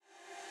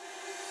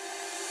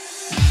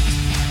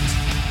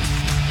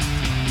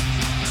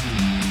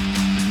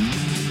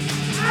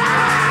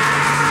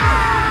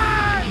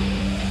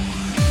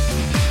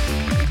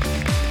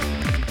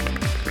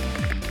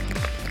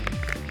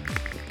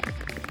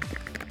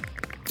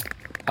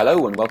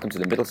Hello and welcome to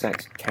the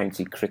Middlesex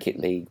County Cricket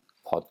League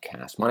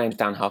podcast. My name's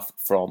Dan Huff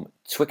from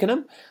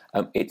Twickenham.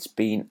 It's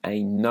been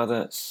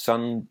another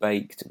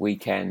sun-baked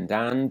weekend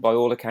and by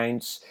all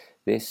accounts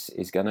this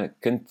is going to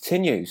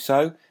continue.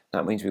 So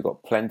that means we've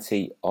got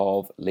plenty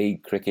of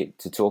league cricket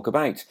to talk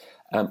about.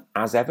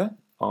 As ever,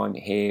 I'm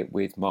here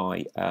with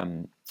my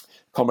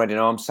comrade in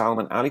arms,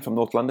 Salman Ali from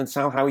North London.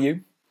 Sal, how are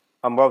you?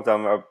 I'm well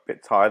done. I'm a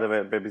bit tired of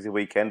it, a bit busy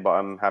weekend, but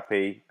I'm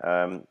happy.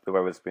 The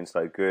weather's been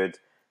so good.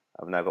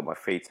 I've now got my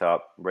feet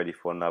up, ready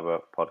for another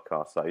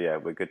podcast. So yeah,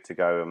 we're good to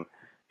go.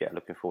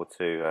 Looking forward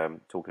to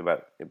talking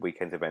about the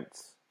weekend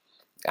events.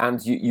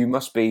 And you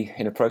must be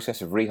in a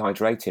process of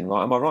rehydrating,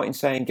 right? Am I right in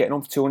saying getting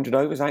on for 200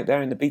 overs out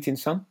there in the beating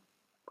sun?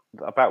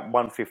 About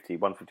 150,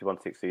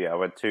 160. Yeah,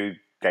 I had two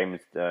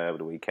games over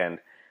the weekend,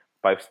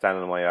 both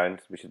standing on my own,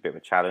 which is a bit of a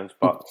challenge.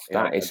 But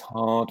that is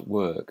hard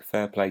work.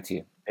 Fair play to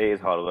you. It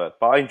is hard work,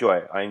 but I enjoy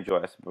it.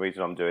 That's the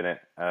reason I'm doing it.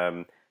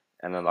 And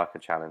I like a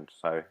challenge.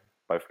 So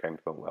both games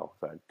went well.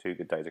 So 2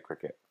 good days of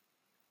cricket.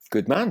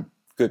 Good man.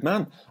 Good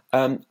man.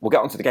 We'll get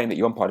on to the game that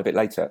you umpired a bit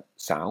later,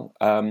 Sal.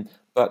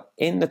 But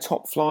in the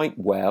top flight,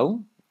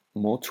 well,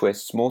 more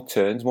twists, more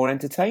turns, more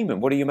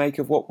entertainment. What do you make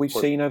of what we've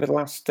seen over the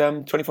last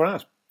 24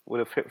 hours? Well,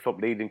 the flip-flop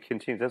leading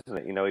continues, doesn't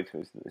it? You know,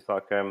 it's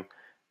like 1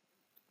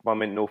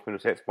 minute North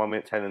Middlesex, 1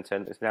 minute 10 and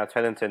 10. It's now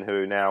 10 and 10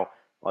 who now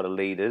are the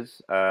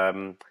leaders.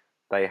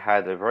 They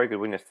had a very good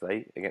win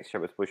yesterday against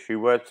Shepherd's Bush, who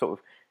were sort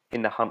of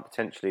in the hunt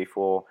potentially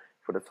for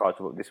the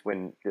title. But this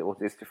win or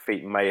this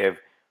defeat may have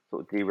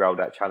sort of derailed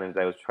that challenge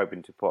they was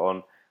hoping to put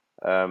on.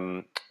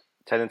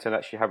 10 and 10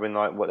 actually having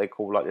like what they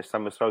call like the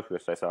summer social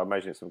yesterday. So I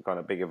imagine it's some kind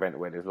of big event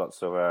where there's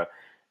lots of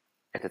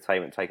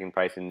entertainment taking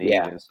place in the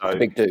evening. So it's a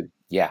big do.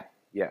 Yeah.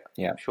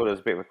 I'm sure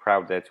there's a bit of a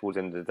crowd there towards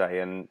the end of the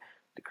day, and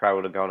the crowd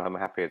would have gone home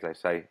happy, as they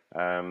say.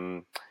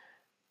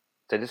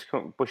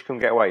 Bush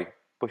couldn't get away.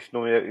 Bush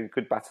normally a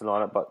good batter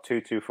lineup, but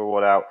 2-2 for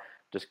all out.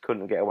 Just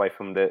couldn't get away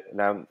from the.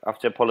 Now I have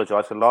to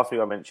apologise. So last week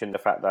I mentioned the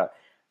fact that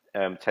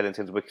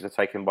Teddington's wickets are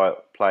taken by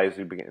players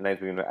who begin names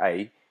begin with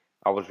A.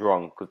 I was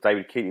wrong because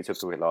David Keatley took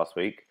the wicket last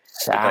week.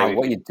 Sal,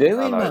 what are you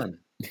doing, man?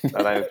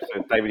 I know.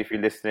 So David, if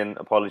you're listening,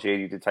 apology.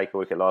 You did take a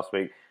wicket last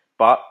week,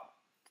 but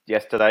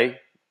yesterday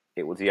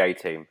it was the A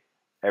team.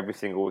 Every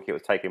single wicket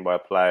was taken by a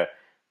player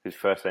whose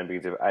first name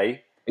begins with A. Are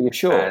you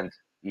sure? And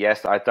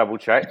yes, I double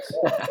checked.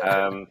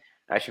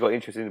 Actually got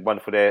interesting one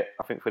for their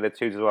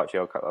twos as well.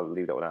 Actually, I'll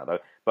leave that one out though.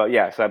 But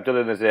yeah, so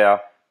Abdullah Nazir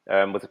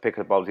was a pick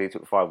of the bowlers. He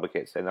took 5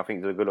 wickets, and I think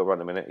he's a good little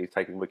run at the minute. He's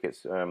taking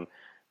wickets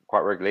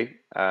quite regularly.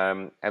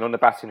 And on the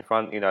batting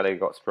front, you know, they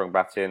got strong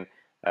batting.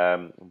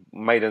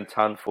 Maiden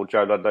ton for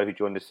Joe Ludlow, who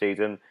joined the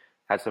season,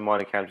 had some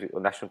minor county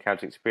or national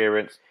county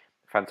experience.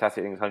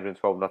 Fantastic innings,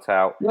 112 not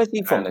out. Where's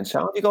he from then,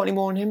 Sal? Have you got any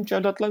more on him, Joe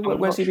Ludlow?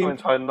 Where's he been?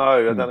 I don't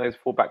know his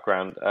full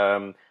background. I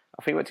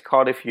think he went to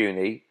Cardiff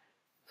Uni,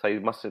 so he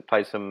must have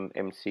played some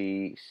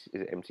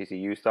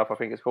MCCU stuff, I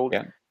think it's called,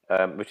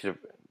 which is a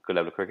good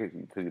level of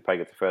cricket because he played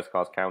against the first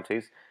class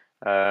counties.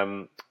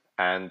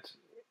 And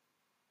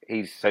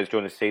he's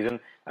joined the season.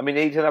 I mean,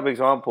 he's another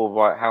example of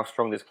like how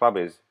strong this club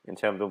is in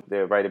terms of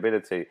their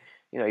availability.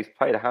 You know, he's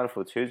played a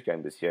handful of twos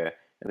games this year,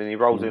 and then he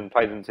rolls in,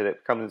 comes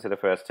into the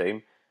first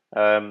team,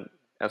 and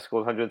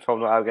scored 112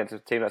 not out against a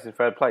team that's in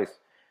third place.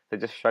 They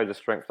just show the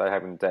strength they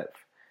have in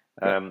depth.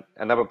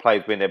 Another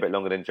player's been there a bit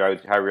longer than Joe,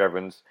 Harry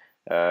Evans,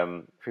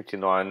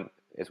 59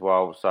 as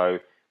well. So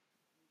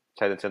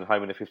Teddington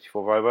home in the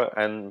 54th over,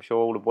 and I'm sure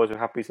all the boys were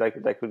happy so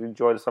they could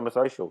enjoy the summer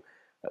social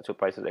that took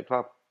place at their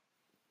club.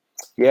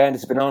 Yeah, and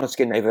it's a banana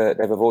skin they've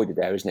avoided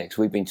there, isn't it? Because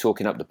we've been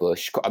talking up the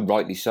bush,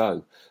 rightly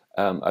so,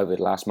 over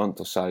the last month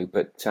or so.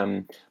 But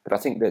I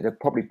think that there'll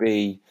probably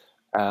be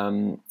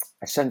a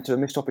sense of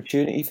a missed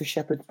opportunity for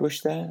Shepherd's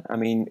Bush there. I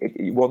mean,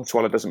 one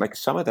swallow doesn't make a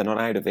summer; they're not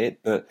out of it.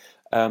 But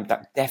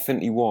that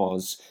definitely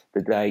was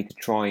the day to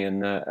try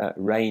and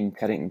rein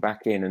Teddington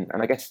back in,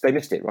 and I guess they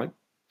missed it, right?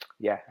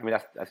 Yeah, I mean,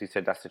 as you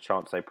said, that's the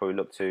chance they probably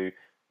look to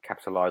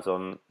capitalise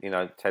on. You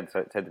know, Ted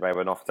may have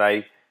an off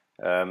day.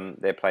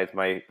 Their players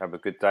may have a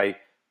good day,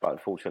 but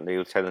unfortunately, it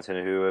was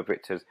Teddington who were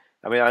victors.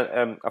 I mean,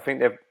 I think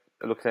they're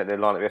looking at their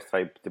lineup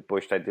yesterday. The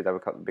Bush, they did have a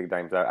couple of big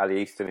names out.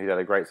 Ali Easton, who's had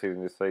a great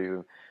season this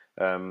season.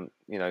 You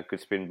know,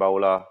 good spin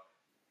bowler.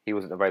 He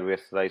wasn't available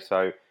yesterday,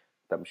 so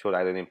I'm sure that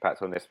had an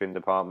impact on their spin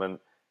department.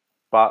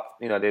 But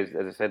you know, as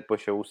I said,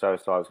 Bush also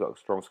has got a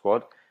strong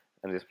squad,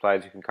 and there's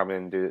players who can come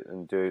in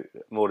and do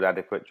more than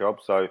adequate job.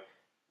 So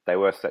they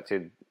were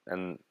selected,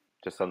 and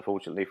just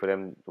unfortunately for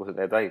them, it wasn't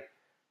their day.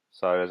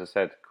 So as I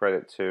said,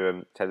 credit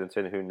to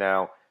Teddington, who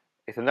now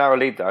it's a narrow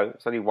lead though.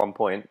 It's only 1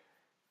 point,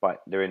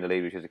 but they're in the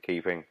lead, which is a key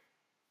thing.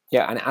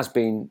 Yeah, and it has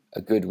been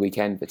a good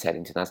weekend for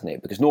Teddington, hasn't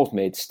it? Because North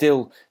Mid,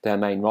 still their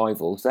main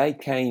rivals, they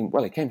came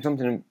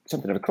something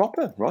of a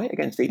cropper, right,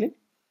 against Ealing.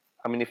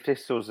 I mean, if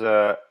this was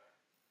a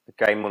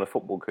game on a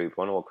football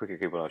coupon, or a cricket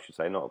coupon, I should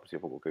say, not obviously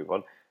a football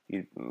coupon,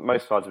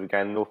 most sides would be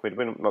going North Mid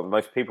win.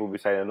 Most people would be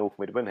saying a North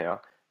Mid win here.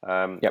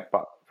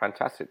 But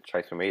fantastic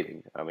chase from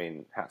Ealing. I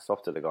mean, hats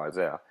off to the guys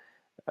there.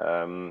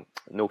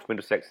 North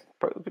Middlesex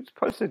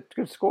posted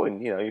good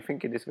scoring. You know, you're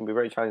thinking this is going to be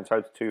very challenging.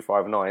 Total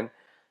 259.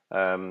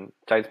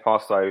 James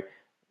Parstow,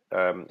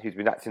 who's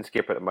been acting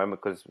skipper at the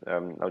moment because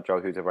no Joe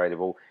who's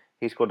available.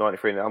 He scored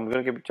 93. And I'm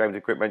going to give James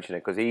a quick mention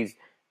because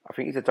I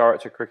think he's a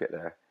director of cricket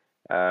there.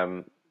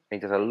 He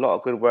does a lot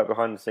of good work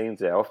behind the scenes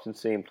there. I often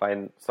see him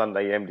playing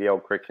Sunday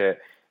MDL cricket.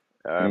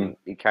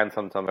 He can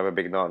sometimes have a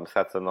big night on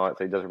Saturday night,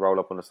 so he does roll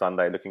up on a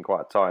Sunday looking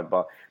quite tired,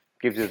 but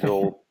gives us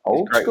all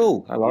old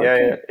school. I like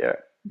it.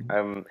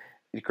 Yeah.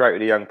 He's great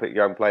with the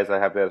young players they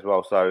have there as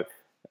well. So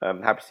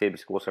happy to see him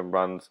score some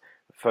runs.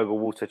 Fergal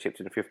Walter chipped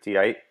in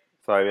 58.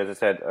 So as I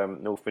said,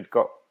 Northmid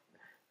got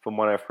from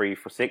 103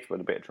 for 6,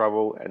 but a bit of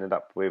trouble. Ended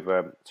up with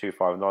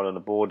 259 on the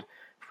board.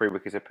 3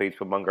 wickets apiece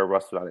for Mungo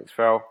Russell and Alex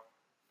Fell.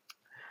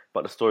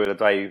 But the story of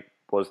the day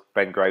was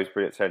Ben Graves'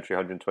 brilliant century,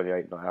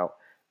 128 not out.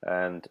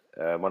 And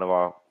one of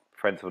our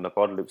friends from the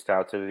pod, Luke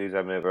Stoughton, who's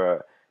having a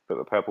bit of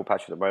a purple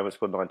patch at the moment,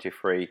 scored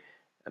 93,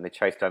 and they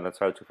chased down the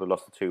total for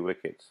loss of 2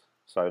 wickets.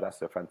 So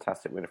that's a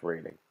fantastic win for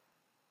Ealing.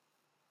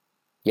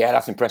 Yeah,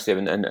 that's impressive,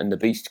 and the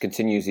Beast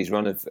continues his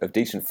run of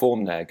decent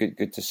form there.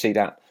 Good to see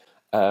that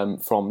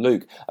from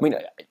Luke. I mean,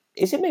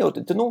 is it me, or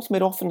do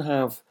Northmid often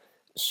have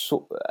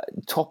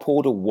top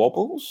order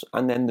wobbles,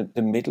 and then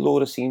the middle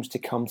order seems to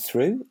come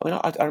through? I mean,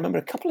 I remember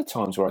a couple of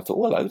times where I thought,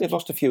 well, they've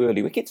lost a few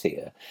early wickets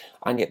here,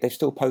 and yet they've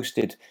still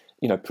posted,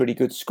 pretty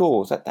good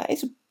scores. That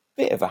is a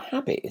bit of a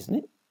habit, isn't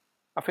it?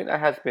 I think that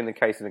has been the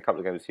case in a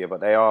couple of games here,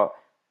 but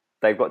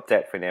they've got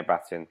depth in their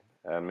batting.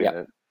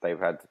 They've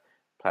had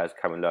players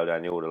coming low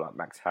down the order, like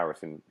Max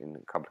Harris in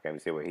a couple of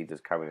games here, where he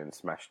just come in and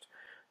smashed,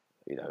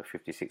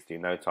 50, 60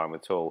 in no time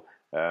at all.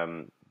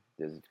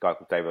 There's a guy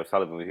called David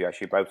O'Sullivan who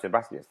actually opened the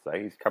batting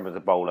yesterday. He's come as a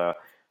bowler,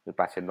 he's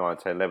batting 9,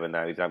 10, 11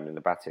 now. He's opening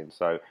the batting,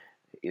 so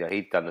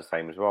he's done the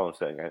same as well in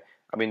certain games.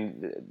 I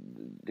mean,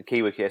 the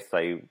key wicket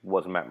yesterday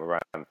was Matt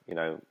Moran.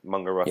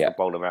 Mungo Russell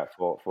bowled him out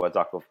for a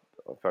duck of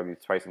only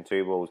facing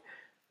 2 balls.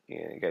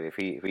 Again, if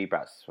he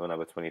bats for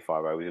another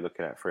 25 overs, you're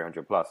looking at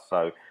 300 plus.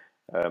 So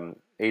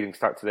Ealing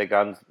stuck to their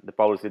guns. The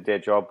bowlers did their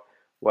job,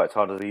 worked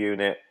hard as a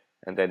unit,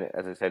 and then,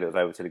 as I said, it was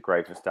over to the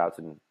Graves and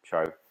Stoughton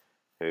show,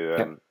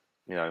 who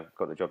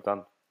got the job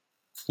done.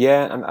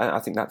 Yeah, and I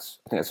think that's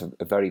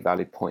a very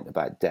valid point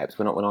about depth.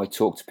 When I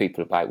talk to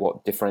people about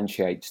what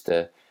differentiates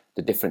the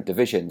different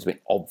divisions, I mean,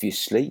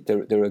 obviously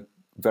there are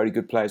very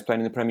good players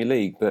playing in the Premier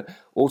League, but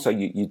also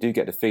you do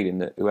get the feeling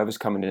that whoever's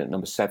coming in at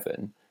number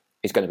 7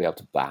 is going to be able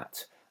to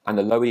bat. And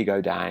the lower you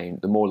go down,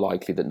 the more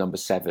likely that number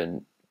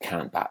 7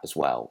 can't bat as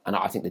well. And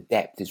I think the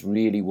depth is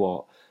really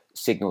what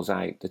signals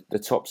out the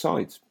top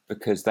sides,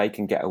 because they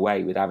can get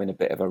away with having a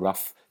bit of a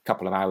rough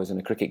couple of hours in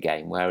a cricket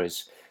game,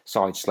 whereas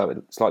sides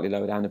slightly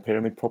lower down the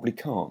pyramid probably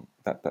can't.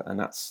 And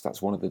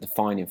that's one of the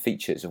defining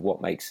features of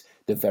what makes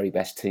the very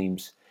best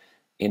teams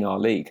in our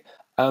league.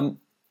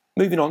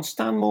 Moving on,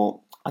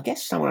 Stanmore. I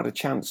guess Stanmore had a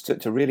chance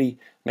to really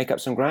make up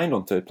some ground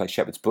on third place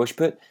Shepherd's Bush,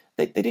 but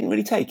they didn't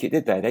really take it,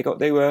 did they?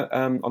 They were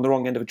on the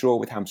wrong end of a draw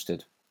with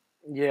Hampstead.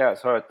 Yeah,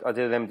 so I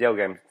did an MDL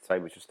game today,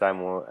 which was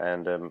Stanmore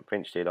and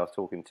Finchdale. I was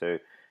talking to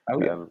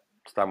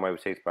Stanmore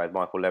overseas player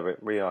Michael Levitt,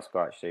 really nice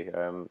guy actually,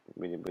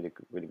 really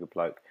good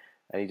bloke,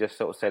 and he just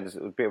sort of said it was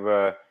a bit of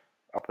a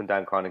up and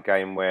down kind of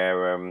game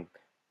where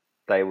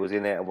they was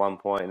in it at one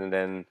point and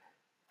then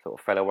sort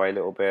of fell away a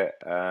little bit,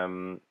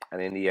 and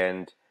in the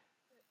end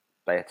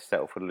they had to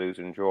settle for the lose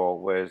and draw.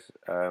 Whereas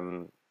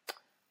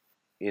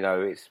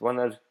it's one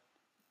of those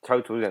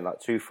totals, isn't it? Like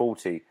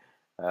 240.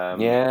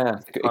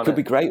 It could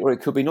be great or it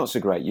could be not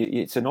so great.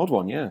 It's an odd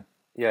one, yeah.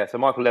 Yeah, so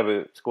Michael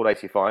Levitt scored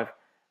 85.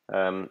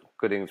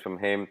 Good innings from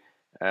him.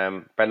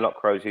 Ben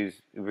Lockrose,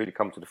 who's really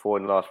come to the fore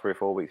in the last 3 or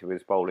 4 weeks of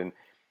his bowling,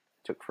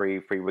 took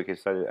three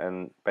wickets.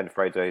 And Ben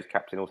Fraser, his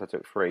captain, also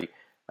took 3.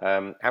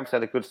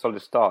 Hampstead had a good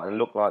solid start and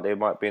looked like they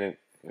might be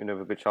in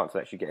a good chance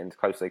of actually getting as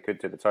close as they could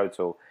to the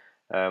total.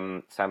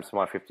 Sam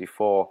Smythe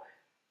 54,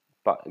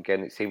 but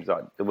again it seems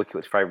like the wicket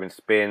was favouring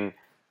spin,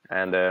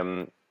 and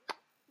the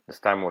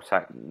Stanmore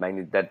attack,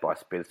 mainly led by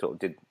spin, sort of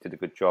did a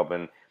good job.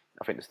 And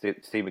I think the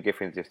Steve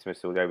McGiffins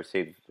dismissal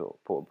overseas sort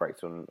of put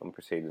brakes on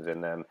proceedings,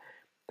 and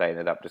they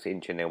ended up just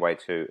inching their way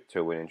to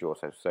a winning draw.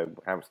 So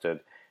Hampstead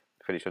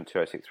finished on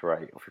 206 for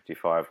 8 or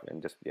 55,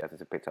 and just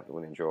picked up the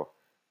winning draw.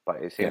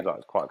 But it seems like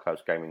it's quite a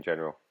close game in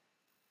general.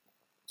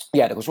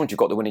 Yeah, because once you've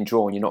got the winning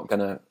draw and you're not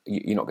gonna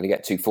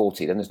get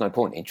 240, then there's no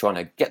point in trying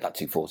to get that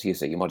 240, is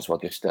there? You might as well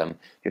just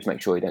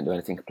make sure you don't do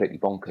anything completely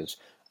bonkers.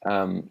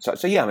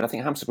 So yeah, I mean, I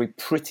think Hampstead will be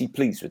pretty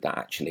pleased with that.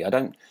 Actually,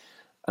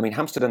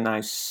 Hampstead are now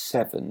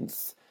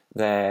 7th.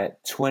 They're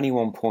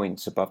 21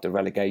 points above the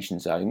relegation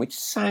zone, which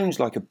sounds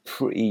like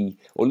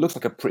looks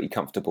like a pretty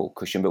comfortable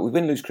cushion. But with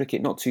win-lose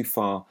cricket not too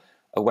far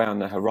away on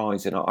the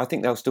horizon, I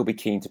think they'll still be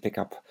keen to pick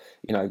up,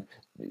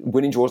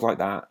 winning draws like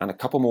that and a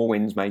couple more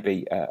wins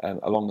maybe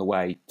along the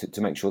way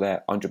to make sure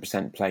they're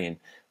 100% playing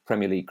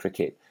Premier League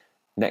cricket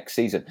next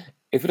season.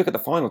 If we look at the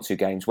final 2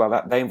 games,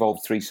 well, they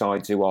involve 3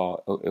 sides who are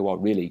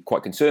really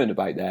quite concerned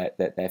about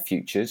their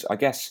futures. I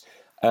guess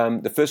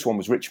the first one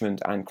was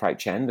Richmond and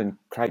Crouch End, and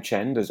Crouch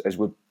End, as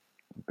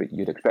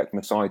you'd expect from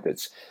a side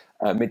that's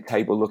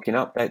mid-table looking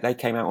up, they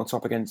came out on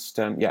top against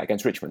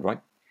Richmond, right?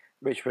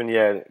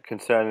 Richmond,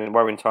 concerning,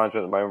 worrying times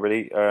at the moment,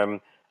 really.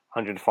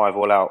 105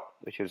 all out,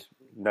 which is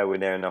nowhere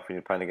near enough when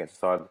you're playing against a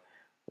side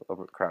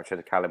of Crouch and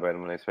the caliber,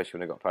 and especially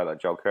when they've got a player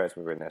like Joel Curtis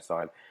within their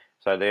side.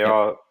 So they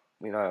are,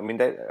 I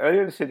mean,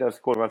 earlier this season they were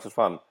scoring runs for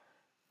fun,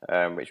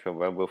 Richmond,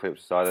 when Will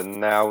Phillips' side, and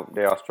now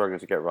they are struggling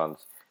to get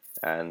runs.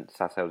 And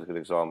Saturday was a good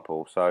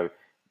example. So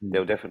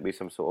there'll definitely be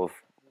some sort of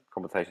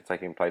conversation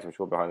taking place, I'm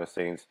sure, behind the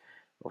scenes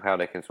of how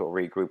they can sort of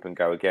regroup and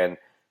go again.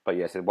 But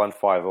yes,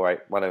 105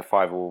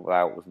 all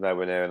out was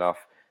nowhere near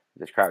enough.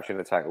 The Crouch and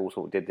attack all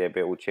sort of did their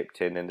bit, all chipped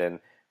in, and then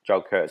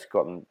Joel Curtis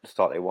got them the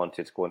start they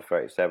wanted, scoring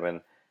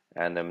 37,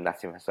 and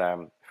Nasim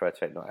Hassam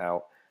 38 not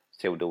out,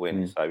 sealed the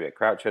win. So yeah,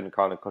 Crouch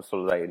kind of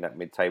consolidating that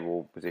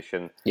mid-table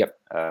position. Yep.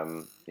 They're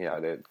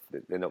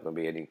not going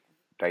to be any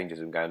dangers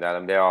of going down.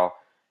 And they are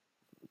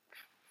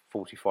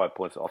 45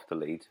 points off the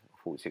lead,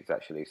 46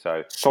 actually.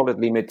 So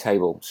solidly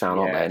mid-table, sound,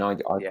 aren't they?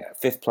 And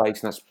fifth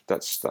place, and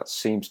that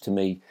seems to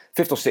me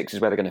fifth or sixth is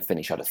where they're going to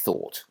finish. I'd have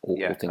thought, all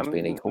things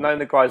being equal. Knowing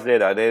the guys there,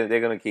 though, they're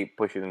going to keep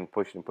pushing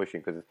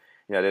because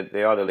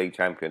they are the league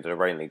champions, they're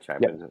reigning league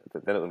champions. Yep.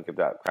 They're not going to give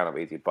that crown up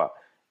easy, but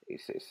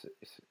it's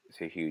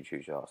a huge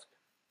ask.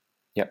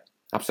 Yep,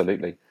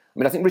 absolutely. I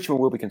mean, I think Richmond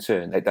will be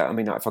concerned. If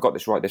I got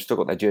this right, they've still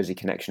got their Jersey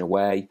connection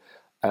away.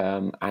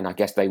 And I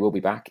guess they will be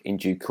back in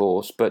due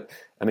course. But,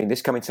 I mean,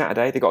 this coming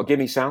Saturday, they've got a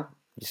gimme, Sal.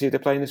 You see who they're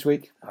playing this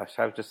week?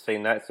 I've just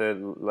seen that. It's a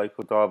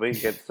local derby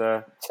against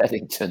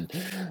Teddington.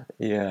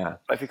 Yeah.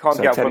 But if you can't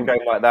get up for a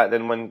game like that,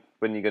 then when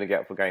are you going to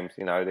get up for games?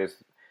 There's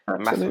a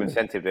massive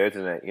incentive there,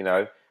 isn't it?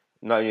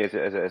 Not only as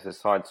a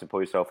side to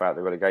pull yourself out of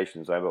the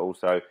relegation zone, but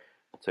also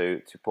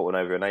to put one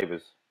over your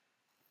neighbours.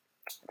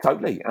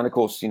 Totally. And of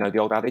course, the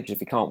old adage,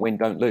 if you can't win,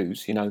 don't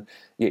lose.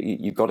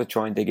 You've got to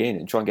try and dig in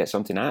and try and get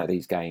something out of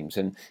these games.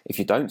 And if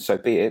you don't, so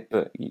be it.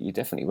 But you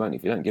definitely won't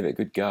if you don't give it a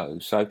good go.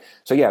 So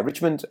yeah,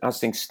 Richmond, as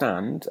things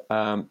stand,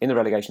 in the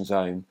relegation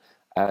zone,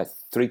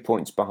 3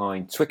 points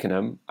behind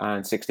Twickenham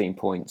and 16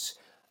 points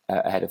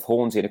ahead of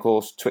Hornsey. And of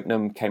course,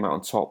 Twickenham came out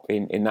on top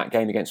in that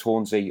game against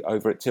Hornsey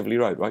over at Tivoli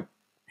Road, right?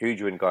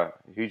 Huge win, guy.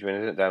 Huge win,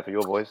 isn't it, Dan, for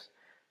your boys?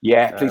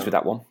 Yeah, pleased with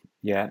that one.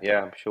 Yeah,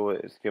 I'm sure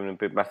it's given a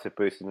big, massive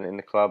boost in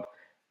the club.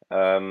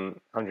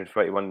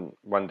 131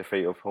 run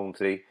defeat of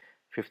Hornsey,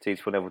 50s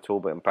for Neville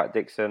Talbot and Pat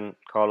Dixon.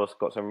 Carlos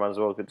got some runs as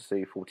well. Good to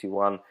see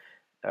 41,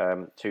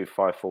 2,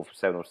 5, 4 for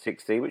 7 of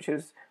 60, which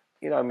is,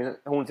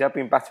 Hornsey have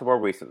been battered well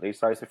recently,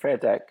 so it's a fair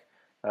deck.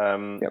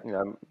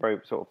 Very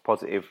sort of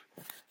positive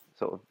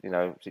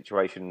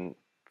situation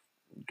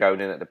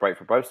going in at the break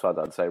for both sides.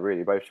 I'd say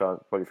really both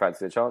sides probably fancy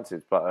their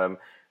chances, but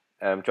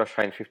Josh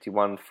Haynes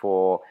 51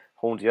 for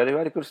Hornsey. They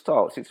had a good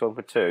start, 6-1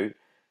 for 2,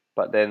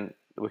 but then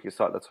the wickets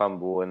started to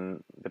tumble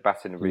and the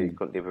batting really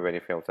couldn't live with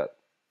anything else that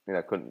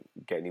couldn't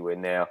get anywhere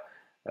near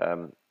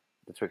the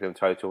Twickenham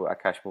total.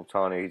 Akash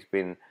Multani, he's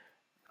been,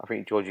 I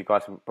think Georgie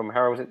guys from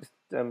Harrow, was it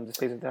this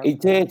season down? He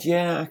did,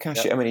 yeah.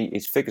 Akash, I mean,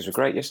 his figures were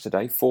great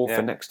yesterday. 4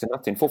 for next to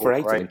nothing. 4 for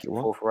 8, I think it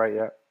was. 4 for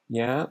 8,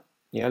 yeah.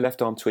 Yeah,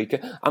 left arm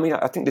tweaker. I mean,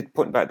 I think the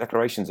point about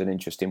declaration is an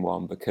interesting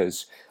one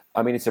because,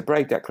 I mean, it's a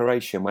brave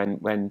declaration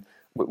when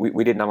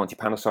we didn't have Monty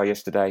Panasar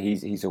yesterday.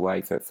 He's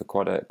away for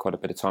quite a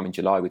bit of time in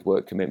July with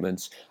work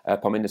commitments.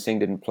 Parminder Singh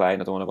didn't play,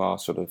 another one of our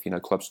sort of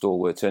club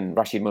stalwarts, and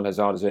Rashid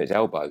Mulhazard is at his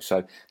elbow.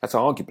 So that's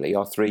arguably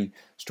our 3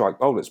 strike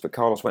bowlers. But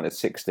Carlos went at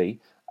 60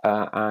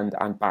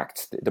 and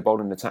backed the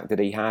bowling attack that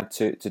he had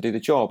to do the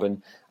job.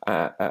 And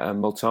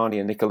Multani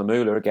and Nicola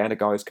Moolah, again, a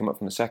guy who's come up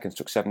from the seconds,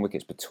 took 7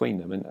 wickets between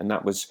them, and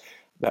that was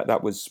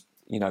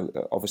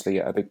obviously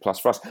a big plus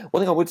for us.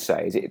 One thing I would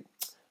say is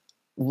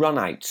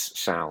run-outs,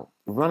 Sal.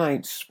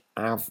 Run-outs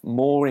have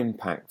more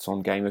impact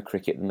on game of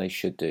cricket than they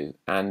should do.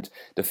 And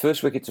the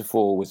first wicket to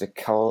fall was a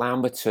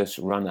calamitous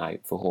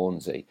run-out for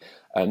Hornsey.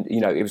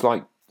 It was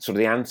like sort of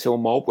the Anthill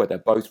mob where they're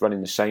both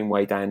running the same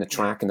way down the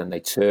track and then they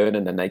turn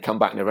and then they come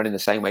back and they're running the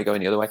same way going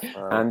the other way.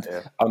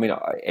 I mean,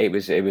 it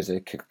was a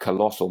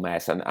colossal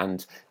mess.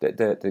 And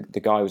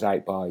the guy was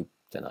out by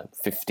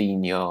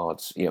 15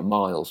 yards,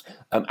 miles.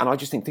 And I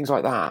just think things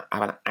like that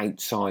have an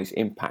outsized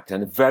impact.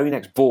 And the very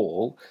next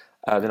ball,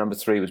 the number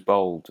 3 was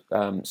bowled.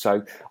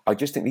 So I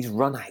just think these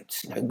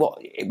run-outs,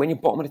 when you're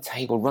bottom of the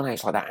table,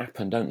 run-outs like that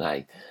happen, don't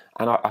they?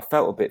 And I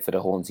felt a bit for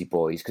the Hornsey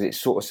boys because it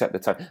sort of set the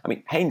tone. I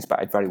mean, Haynes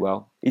batted very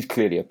well. He's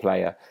clearly a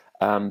player.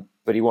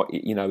 But he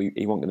wasn't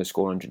going to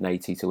score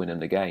 180 to win them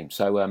the game.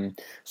 So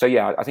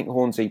yeah, I think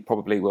Hornsey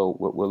probably will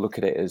look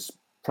at it as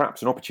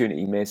perhaps an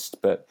opportunity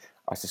missed, but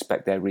I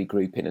suspect they're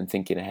regrouping and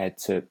thinking ahead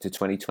to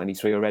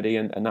 2023 already,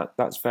 and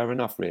that's fair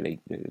enough, really.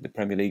 The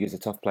Premier League is a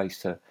tough place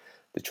to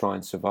try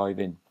and survive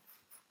in.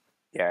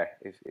 Yeah,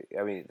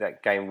 I mean,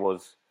 that game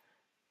was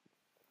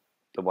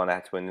the one they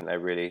had to win, didn't they,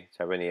 really?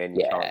 To have any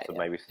chance of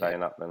maybe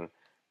staying up, and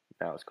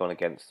now it's gone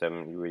against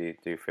them. You really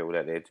do feel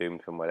that they're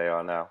doomed from where they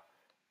are now.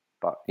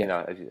 But,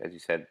 as you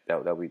said,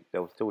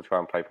 they'll still try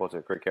and play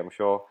positive cricket, I'm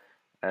sure,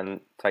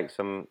 and take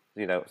some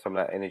of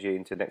that energy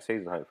into next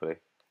season, hopefully.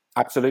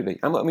 Absolutely.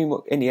 And I mean,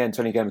 in the end, it's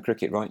only a game of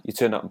cricket, right? You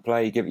turn up and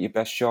play, you give it your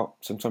best shot.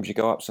 Sometimes you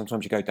go up,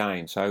 sometimes you go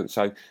down. So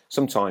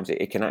sometimes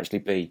it can actually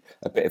be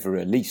a bit of a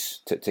release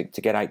to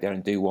get out there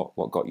and do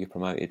what got you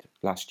promoted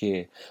last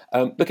year.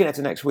 Looking at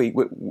to next week,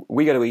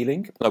 we go to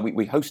Ealing. No,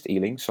 we host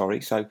Ealing, sorry.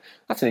 So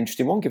that's an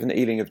interesting one, given that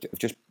Ealing have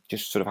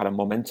just sort of had a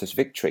momentous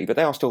victory, but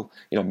they are still,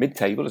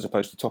 mid-table as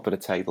opposed to top of the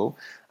table.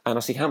 And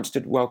I see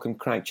Hampstead welcome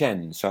Crouch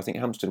End, so I think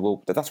Hampstead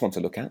will. That's one to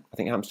look at. I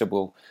think Hampstead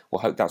will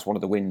hope that's one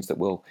of the wins that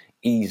will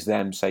ease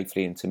them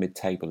safely into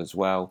mid-table as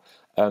well.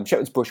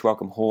 Shepherd's Bush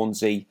welcome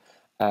Hornsey,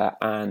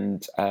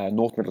 and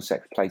North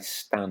Middlesex plays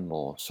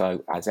Stanmore.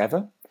 So as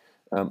ever,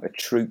 a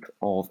troop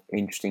of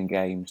interesting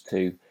games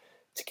to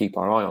keep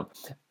our eye on.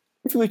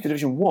 If we move to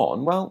Division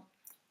 1, well,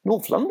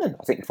 North London,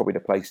 I think, is probably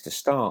the place to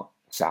start.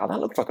 Sal, that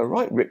looks like a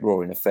right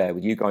rip-roaring affair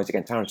with you guys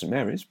against Harrison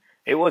Marys.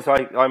 It was.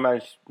 I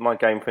managed, my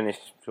game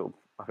finished sort of,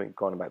 I think,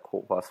 gone about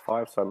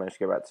 5:15, so I managed to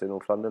get back to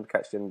North London,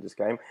 catch the end of this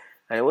game,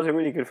 and it was a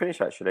really good finish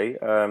actually.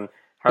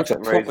 It's a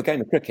proper game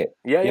of cricket.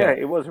 Yeah,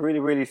 it was really,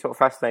 really sort of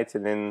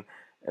fascinating in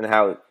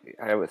how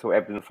it sort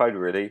of ebbed and flowed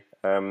really.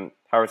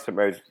 Harrison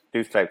Marys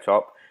do stay up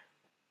top,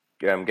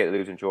 get the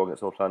losing draw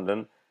against North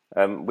London.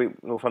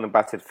 North London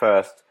batted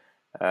first,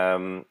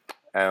 and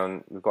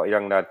we've got a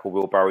young lad called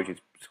Will Burridge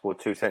who's scored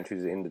 2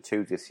 centuries in the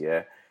twos this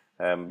year,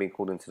 been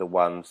called into the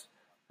ones.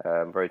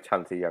 Very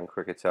talented young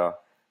cricketer.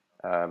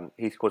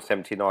 He scored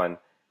 79,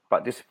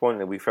 but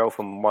disappointingly we fell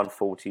from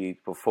 140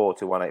 before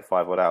to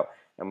 185 all out,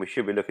 and we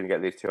should be looking to get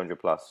at least 200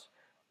 plus.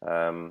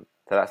 So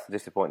that's the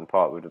disappointing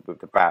part with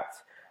the bat.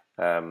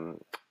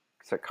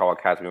 So Kawal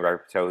Kazmi and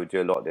Ravi Patel, who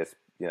do a lot of this,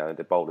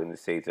 the bowling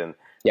this season.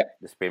 Yeah.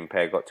 The spin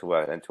pair got to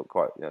work and took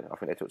quite. I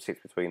think they took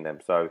 6 between them.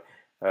 So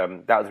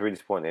that was really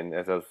disappointing.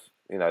 As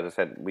I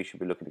said, we should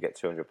be looking to get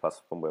 200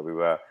 plus from where we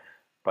were,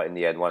 but in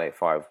the end,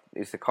 185.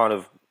 It's the kind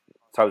of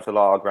total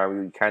our ground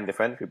we can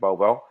defend if we bowl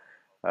well.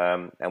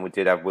 And we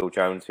did have Will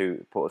Jones,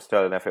 who put a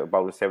sterling effort,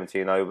 bowled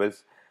 17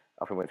 overs.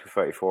 I think went for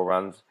 34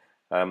 runs.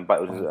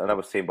 But it was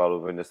another seam bowler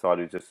within the side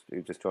who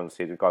just joined the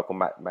season, a guy called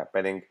Matt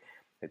Benning.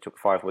 It took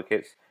 5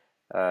 wickets.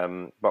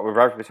 But with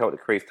Ravi Patel at the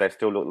crease, they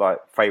still look like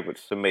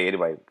favourites to me.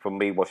 Anyway, from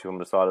me watching from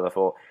the side, and I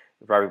thought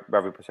if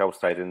Ravi Patel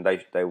stayed in,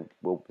 they'll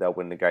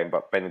win the game.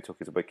 But Benning took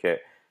his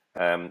wicket,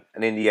 and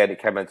in the end,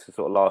 it came into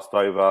sort of last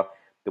over.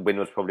 The win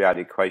was probably out of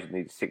the equation. They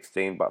needed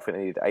 16, but I think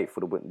they needed 8 for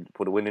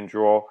the winning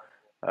draw.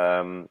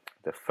 There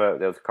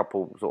was a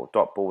couple sort of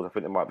dot balls. I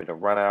think there might have been a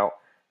run out,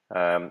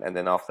 and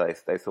then after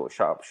they sort of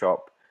shut up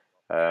shop.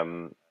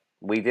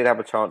 We did have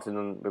a chance with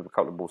a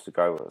couple of balls to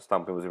go.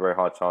 Stumping was a very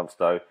hard chance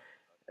though,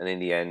 and in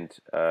the end,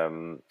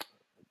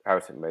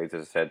 Harrison Marys,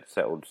 as I said,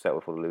 settled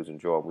for the losing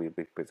draw. We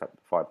picked up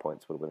 5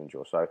 points for the winning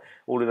draw. So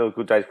all in all,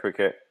 good day's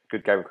cricket,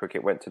 good game of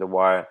cricket. Went to the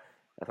wire,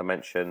 as I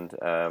mentioned,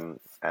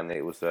 and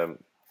it was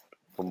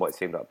from what it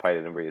seemed like played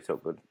in a really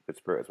sort of good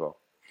spirit as well.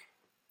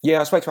 Yeah,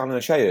 I spoke to Alan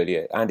O'Shea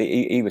earlier, and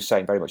he was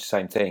saying very much the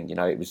same thing.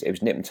 It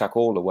was nip and tuck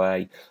all the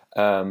way,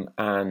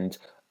 and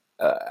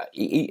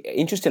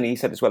interestingly, he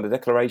said as well the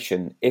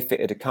declaration, if it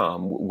had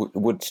come,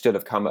 would still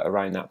have come at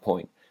around that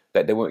point.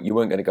 That you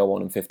weren't going to go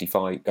on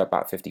and go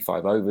back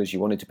 55 overs. You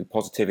wanted to be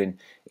positive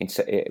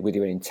with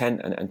your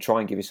intent and try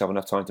and give yourself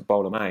enough time to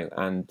bowl them out.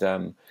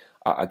 And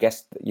I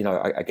guess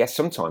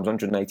sometimes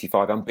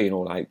 185 and being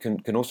all out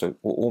can also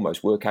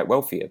almost work out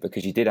well for you,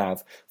 because you did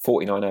have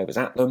 49 overs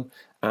at them,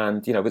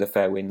 and with a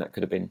fair win that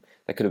could have been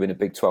a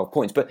big 12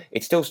 points. But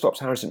it still stops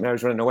Harrison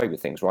Marys running away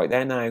with things, right?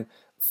 They're now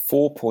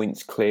 4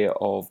 points clear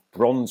of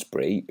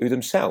Brondesbury, who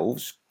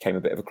themselves came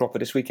a bit of a cropper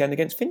this weekend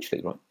against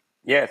Finchley, right?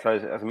 Yeah, so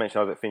as I mentioned,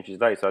 I was at Finchley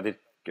today, so I did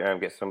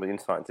get some of the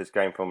insight into this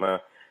game from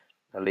a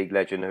league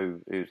legend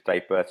who's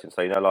Dave Burton.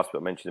 So last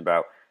week I mentioned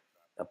about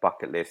a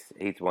bucket list.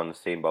 He's one of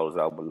the seam bowlers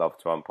that I would love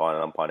to umpire,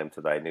 and umpire him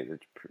today. And he's an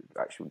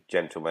actual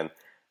gentleman.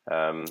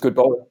 Good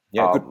bowler.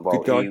 Yeah,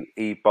 good guy.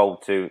 He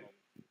bowled to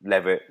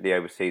Levitt, the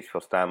overseas, for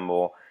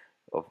Stanmore.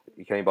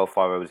 You can only bowl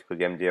 5 overs because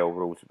the MDL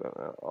rules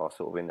are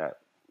sort of in that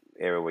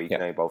era where you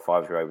can only bowl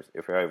 5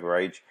 if you're over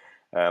age.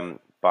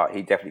 But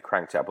he definitely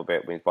cranked it up a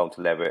bit when he bowled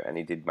to Levitt, and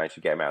he did manage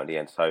to get him out in the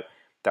end. So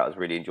that was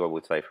really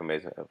enjoyable today from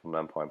an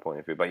umpiring point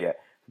of view. But yeah,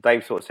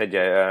 Dave sort of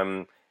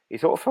said, he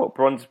sort of felt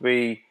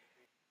Brondesbury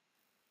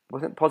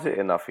wasn't positive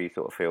enough. He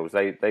sort of feels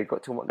they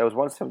got to, there was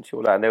 170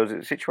 all out, and there was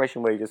a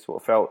situation where he just sort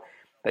of felt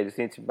they just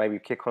needed to maybe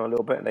kick on a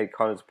little bit, and they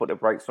kind of just put the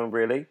brakes on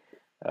really.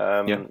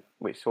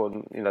 Which sort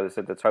of, they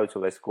said the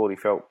total they scored, he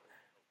felt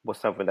was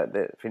something that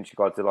the Finchley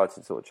guys delighted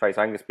to sort of chase.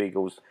 Angus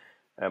Beagle's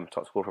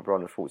top score for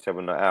Brondon,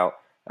 47 not out.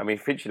 I mean,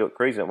 Finchley looked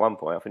crazy at one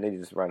point. I think they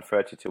just around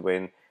 30 to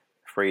win,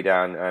 3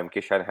 down.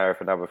 Gishan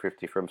Harif another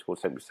 50 for him, scored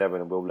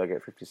 77, and Will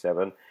Leggett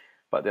 57.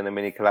 But then the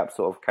mini collapse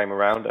sort of came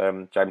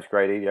around. James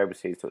Grady, the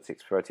overseas, took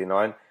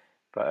 6:39.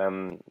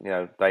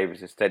 But Dave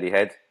was a steady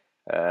head.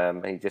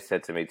 He just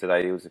said to me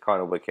today, it was the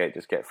kind of wicket,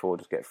 just get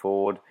forward.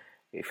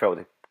 He felt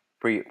a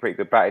pretty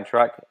good batting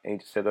track. And he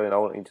just said,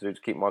 all I need to do is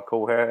keep my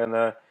cool here,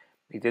 and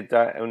he did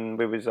that. And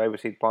with his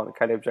overseas partner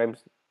Caleb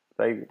James,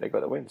 they got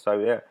the win. So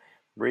yeah,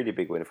 really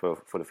big win for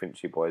the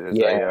Finchley boys.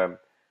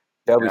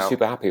 They'll be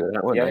super happy with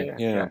that, won't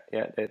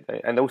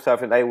they? And also, I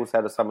think they also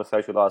had a summer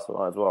social last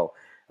night as well.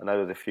 I know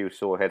there's a few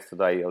sore heads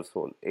today. I was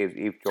sort of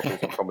eavesdropping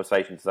some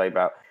conversation today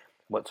about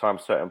what time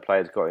certain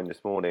players got in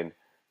this morning.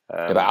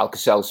 About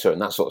Alka-Seltzer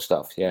and that sort of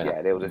stuff.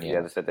 Yeah, there was.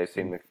 As I said, they've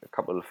seen a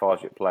couple of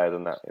lethargic players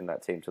in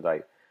that team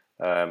today.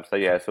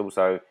 It's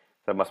also,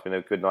 that must have been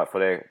a good night for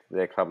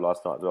their club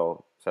last night as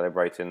well,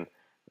 celebrating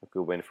a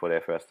good win for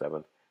their first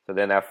 7. So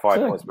they're now 5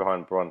 points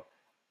behind Bron.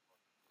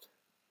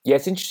 Yeah,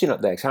 it's interesting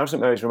up there because Harrison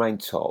Mary's remain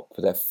top.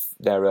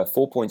 They're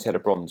 4 points ahead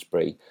of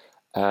Brondesbury,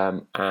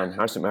 and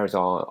Harrison Mary's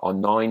are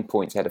 9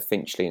 points ahead of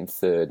Finchley in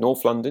third.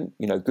 North London,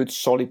 good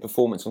solid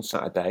performance on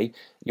Saturday.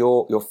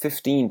 You're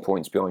 15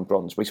 points behind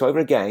Brondesbury, so over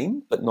a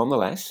game, but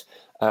nonetheless,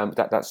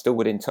 that's still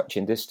within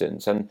touching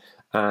distance. And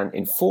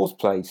in fourth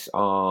place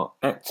are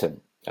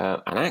Acton,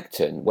 and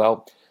Acton.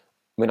 Well,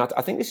 I mean,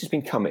 I think this has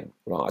been coming,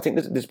 right? I think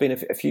there's been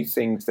a few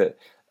things that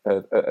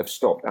have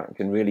stopped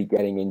Acton really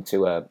getting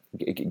into a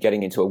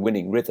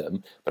winning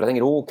rhythm. But I think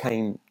it all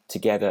came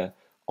together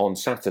on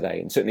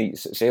Saturday, and certainly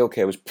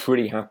Sealcare was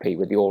pretty happy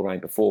with the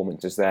all-round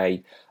performance as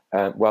they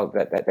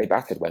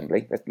battered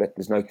Wembley.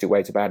 There's no two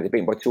ways about it. They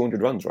beat them by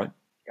 200 runs, right?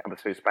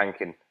 Absolute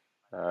spanking.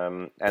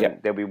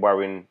 They'll be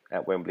worrying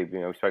at Wembley. We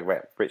spoke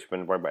about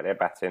Richmond, worrying about their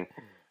batting.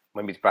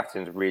 Wembley's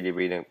batting is really,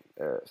 really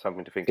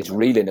something to think about. It's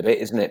reeling a bit,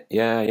 isn't it?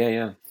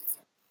 Yeah.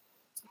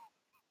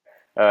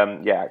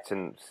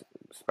 Acton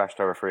smashed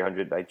over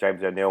 300.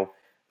 James O'Neill,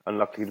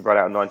 unlucky to run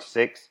out of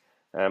 96.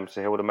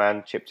 So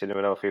Hildeman chipped in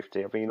another 50.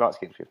 I think he likes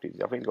getting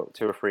 50s. I think he's got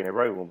 2 or 3 in a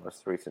row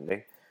almost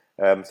recently.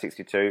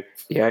 62.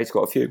 Yeah, he's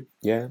got a few.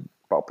 Yeah.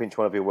 But I'll pinch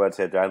one of your words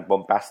here, Dan.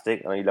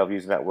 Bombastic. I know you love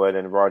using that word.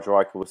 And Roger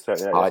Eichel was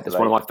certainly that that's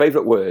one of my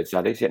favourite words,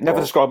 that is.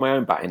 Never describe my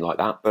own batting like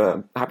that, but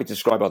I'm happy to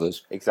describe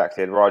others.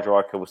 Exactly. And Roger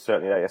Eichel was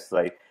certainly that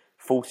yesterday.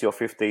 40 or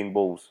 15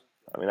 balls.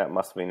 I mean, that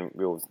must have been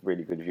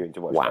really good viewing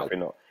to watch. Wow. If you're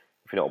not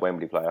a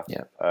Wembley player.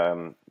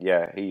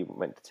 Yeah. He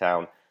went to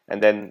town.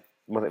 And then,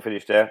 when it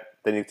finished there,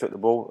 then he took the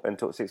ball and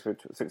took 6 for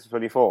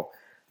 24.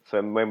 So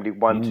Wembley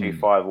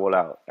 1-2-5 all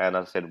out. And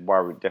as I said,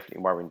 definitely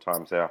worrying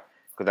times there.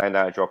 Because they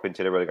now drop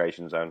into the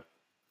relegation zone.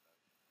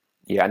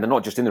 Yeah, and they're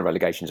not just in the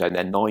relegation zone;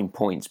 they're 9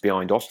 points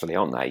behind Osterley,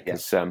 aren't they?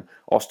 Because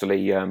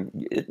Osterley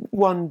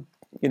won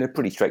in a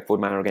pretty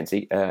straightforward manner against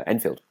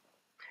Enfield.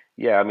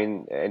 Yeah, I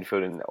mean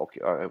Enfield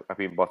have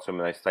been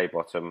bottom and they stay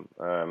bottom.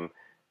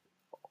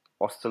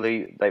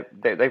 Osterley,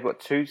 they've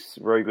got 2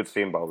 very good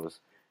seam bowlers,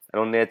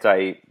 and on their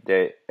day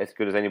they're as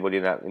good as anybody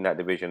in that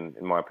division,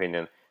 in my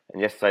opinion.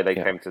 And yesterday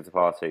they came to the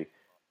party.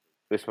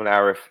 Usman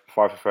Arif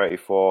 5 for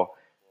 34,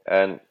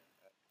 and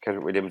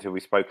Keswick Williams, who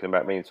we've spoken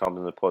about many times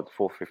in the pod,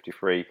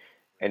 453.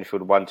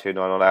 Enfield 1-2-9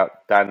 all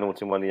out. Dan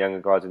Norton, one of the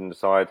younger guys in the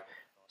side,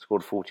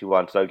 scored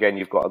 41. So again,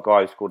 you've got a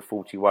guy who scored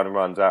 41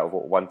 runs out of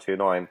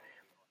 129,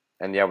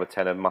 and the other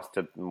 10 have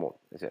mustered,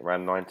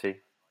 around 90? If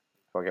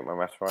I get my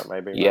maths right,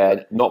 maybe.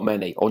 Yeah, not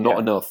many, or not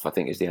enough, I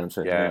think is the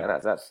answer. Yeah, and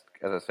that's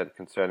as I said,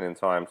 concerning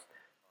times.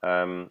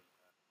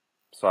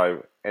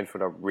 So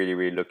Enfield are really,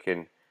 really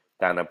looking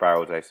down the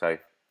barrel, they say, in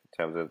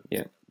terms of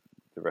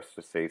the rest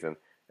of the season.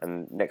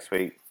 And next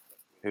week,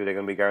 who are they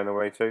going to be going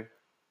away to?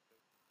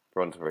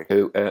 Brondesbury.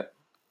 Who?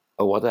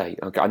 Are they?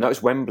 Okay, I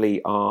noticed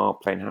Wembley are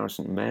playing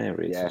Harrison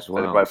Mary's as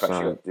well.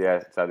 So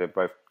they're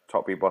both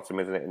top v bottom,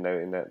 isn't it,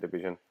 in that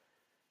division?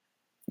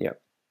 Yeah.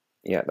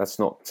 That's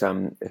not.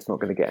 It's not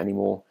going to get any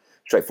more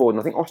straightforward.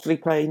 And I think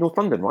Osterley play North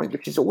London, right?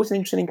 Which is always an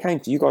interesting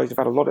encounter. You guys have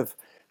had a lot of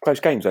close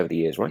games over the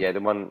years, right? Yeah,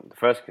 the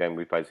first game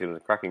we played, it was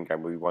a cracking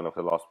game. We won off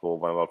the last ball.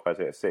 One of our players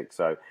hit at 6.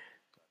 So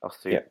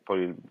Osterley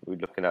probably we're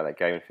looking at that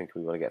game and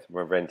thinking we want to get some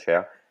revenge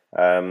here.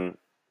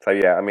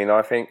 I mean,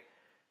 I think,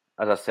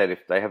 as I said,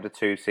 if they have the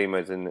 2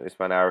 seamers in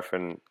Usman Arif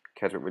and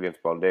Keswick Williams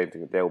bowl,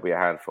 they'll be a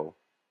handful.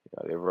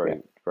 They're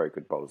very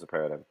good bowlers, a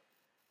pair of them.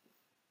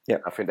 Yeah,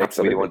 I think they're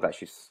the ones that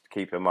actually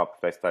keep them up.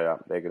 If they stay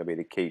up, they're going to be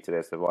the key to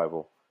their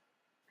survival.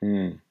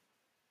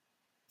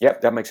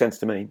 Yep, that makes sense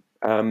to me.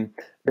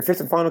 The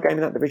fifth and final game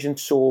in that division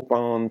saw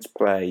Barnes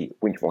play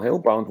Winchmore Hill.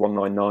 Barnes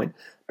 199.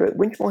 But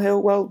Winchmore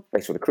Hill, well,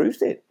 they sort of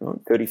cruised it. Right?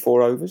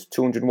 34 overs,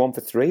 201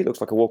 for 3.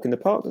 Looks like a walk in the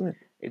park, doesn't it?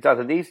 It does.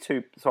 And these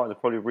 2 sides are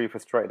probably really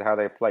frustrated how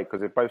they play because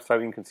they're both so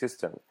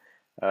inconsistent.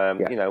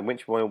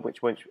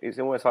 Winchmore, it's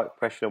almost like a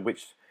question of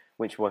which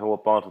Winchmore Hill or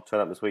Barnes will turn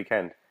up this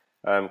weekend.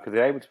 Because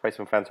they're able to play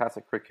some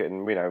fantastic cricket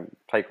and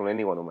take on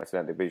anyone almost in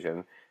that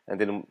division, and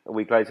then a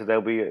week later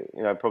they'll be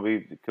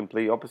probably the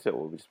complete opposite of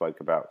what we spoke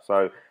about.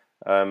 So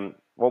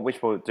what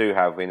Winchmore do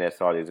have in their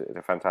side is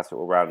a fantastic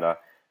all rounder.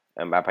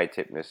 Abhay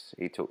Tipnis,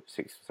 he took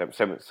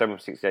 7 for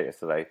 68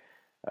 yesterday.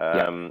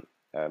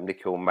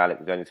 Nikhil Malik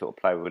was the only sort of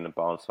player within the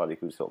Barnes side who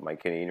could sort of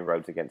make any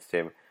inroads against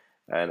him,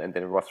 and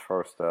then Ross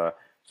Forrester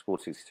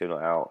scored 62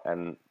 not out,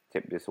 and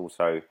Tipnis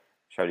also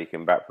showed he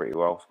can bat pretty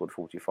well, scored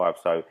 45.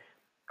 So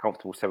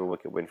comfortable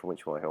 7-wicket win for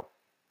Winchmore Hill.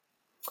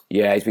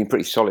 Yeah, he's been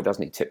pretty solid,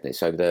 hasn't he,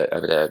 Tipnis, over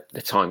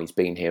the time he's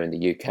been here in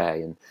the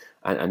UK.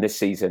 And this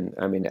season,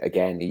 I mean,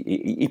 again,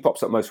 he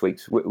pops up most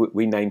weeks.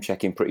 We name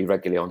check him pretty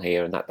regularly on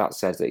here, and that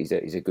says that he's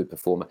a good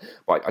performer.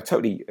 But I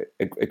totally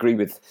agree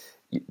with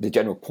the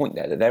general point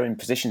there, that they're in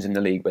positions in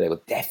the league where they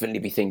will definitely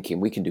be thinking,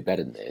 we can do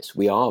better than this.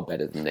 We are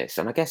better than this.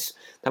 And I guess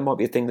that might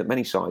be a thing that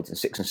many sides in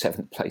 6th and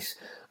 7th place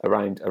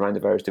around the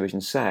various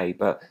divisions say.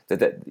 But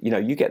that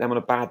you get them on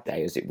a bad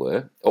day, as it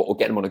were, or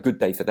get them on a good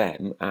day for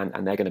them,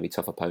 and they're going to be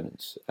tough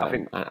opponents. I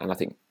think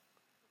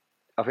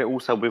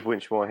also with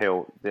Winchmore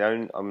Hill,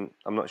 I'm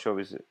not sure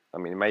it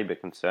may be a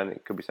concern.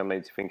 It could be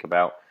something to think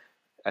about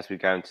as we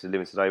go into the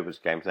limited overs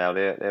games. Now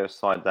they're a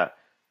side that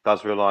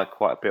does rely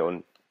quite a bit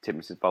on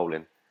Titmus's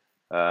bowling.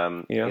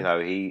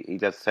 He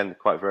does send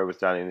quite a few overs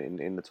down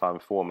in the time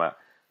format.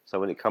 So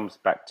when it comes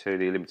back to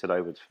the limited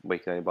overs, we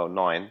can only bowl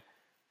 9.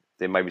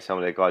 There may be some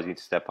of their guys need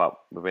to step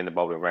up within the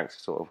bowling ranks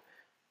to sort of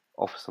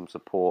offer some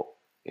support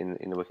in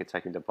the wicket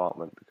taking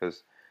department,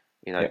 because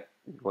you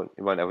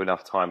won't have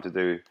enough time to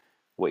do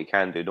what you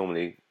can do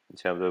normally in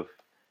terms of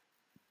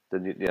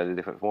the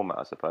different format,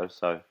 I suppose.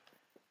 So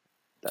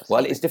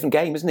it's a different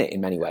game, isn't it?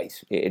 In many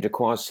ways, it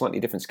requires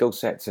slightly different skill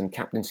sets, and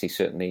captaincy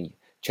certainly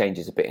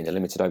changes a bit in the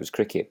limited overs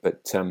cricket.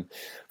 But for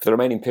the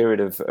remaining period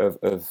of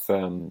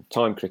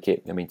time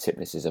cricket, I mean,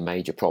 Titmus is a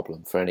major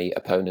problem for any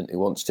opponent who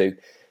wants to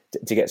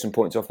get some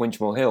points off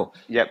Winchmore Hill.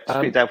 Yep,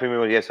 speak down for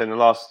me. Yes, so in the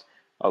last,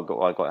 in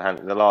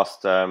the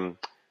last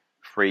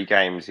 3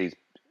 games, he's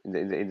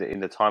in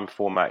the time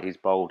format. He's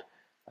bowled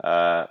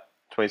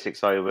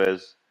 26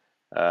 overs,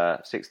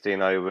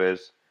 16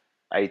 overs,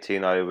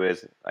 18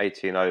 overs,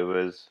 18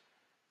 overs,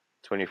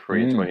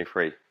 23 and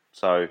 23.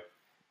 So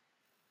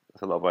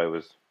that's a lot of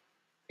overs.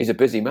 He's a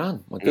busy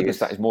man. My goodness,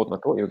 that is more than I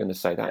thought you were going to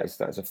say. That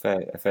is a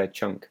fair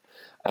chunk.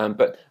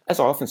 But as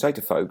I often say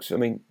to folks, I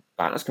mean,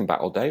 batters can bat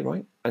all day,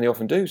 right? And they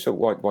often do. So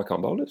why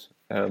can't bowlers?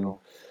 And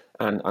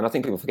I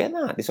think people forget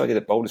that. This idea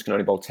that bowlers can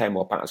only bowl 10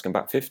 while batters can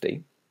bat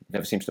 50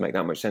 never seems to make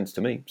that much sense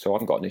to me. So I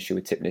haven't got an issue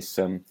with Titmus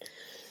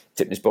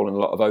bowling a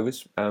lot of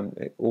overs.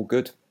 All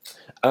good.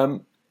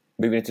 Moving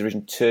into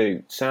Division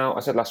 2. Sal, I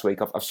said last week,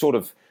 I've sort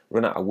of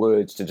run out of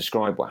words to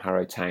describe what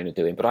Harrow Town are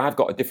doing, but I have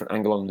got a different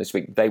angle on this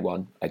week. They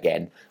won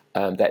again.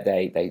 That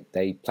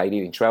they played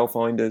Ealing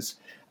Trailfinders.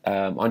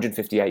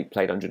 158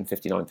 played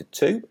 159 for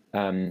 2.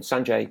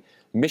 Sanjay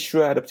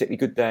Mishra had a particularly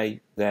good day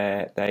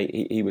there.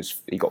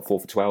 He got 4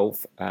 for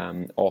 12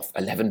 off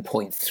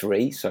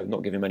 11.3, so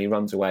not giving many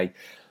runs away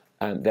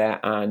there.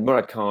 And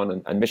Murad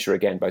Khan and Mishra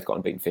again both got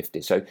unbeaten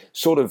 50. So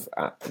sort of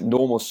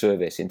normal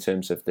service in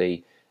terms of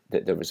the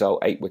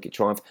result, 8-wicket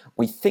triumph.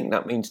 We think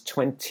that means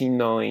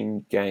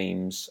 29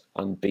 games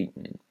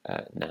unbeaten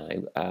now,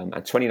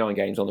 and 29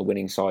 games on the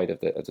winning side of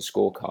the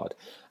scorecard.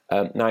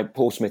 Now,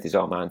 Paul Smith is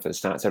our man for the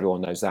stats.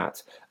 Everyone knows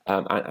that,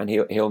 and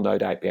he'll no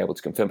doubt be able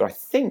to confirm. But I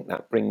think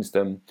that brings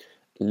them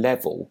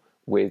level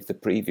with the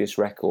previous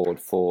record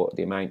for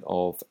the amount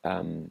of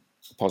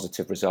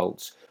positive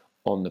results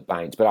on the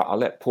bounce. But I'll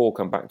let Paul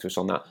come back to us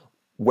on that.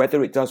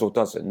 Whether it does or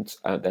doesn't,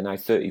 they're now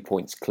 30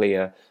 points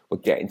clear. We're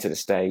getting to the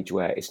stage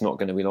where it's not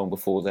going to be long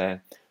before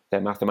they're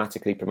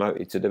mathematically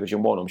promoted to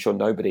Division 1. I'm sure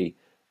nobody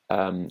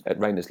at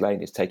Rayners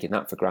Lane is taking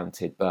that for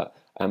granted. But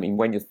I mean,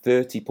 when you're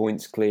 30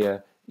 points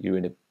clear, you're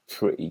in a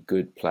pretty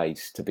good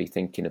place to be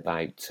thinking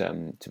about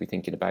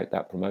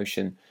that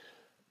promotion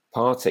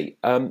party.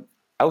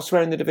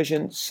 Elsewhere in the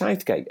division,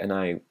 Southgate are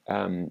now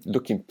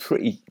looking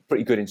pretty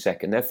good in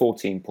second. They're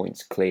 14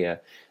 points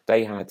clear.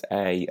 They had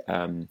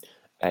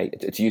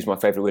to use my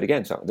favourite word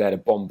again, so they had a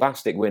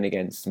bombastic win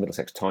against the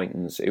Middlesex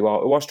Titans, who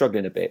are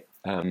struggling a bit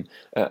on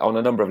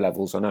a number of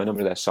levels. I know a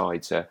number of their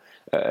sides are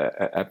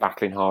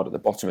battling hard at the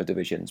bottom of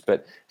divisions,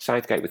 but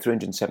Southgate were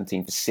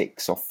 317 for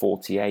 6 off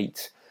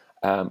 48,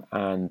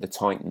 and the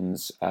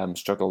Titans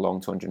struggle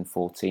along to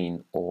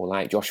 114 all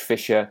out. Josh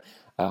Fisher,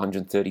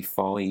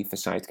 135 for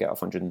Southgate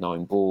off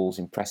 109 balls,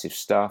 impressive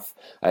stuff.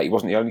 He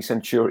wasn't the only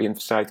centurion for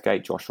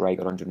Southgate. Josh Ray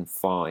got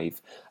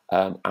 105,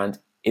 and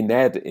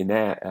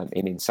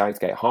in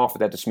Southgate, half of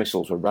their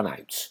dismissals were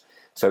run-outs.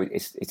 So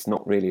it's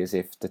not really as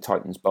if the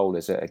Titans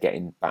bowlers are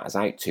getting batters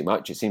out too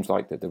much. It seems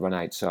like that the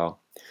run-outs are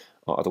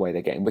the way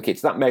they're getting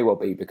wickets. That may well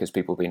be because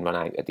people have been run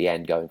out at the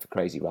end going for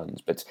crazy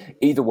runs. But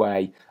either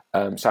way,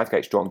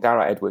 Southgate strong.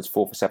 Darragh Edwards,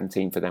 4 for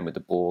 17 for them with the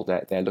ball.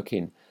 They're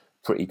looking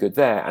pretty good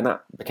there. And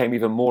that became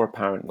even more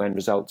apparent when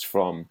results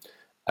from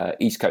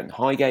Eastcote and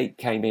Highgate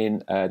came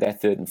in. Their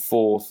 3rd and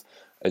 4th,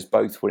 as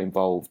both were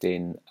involved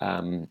in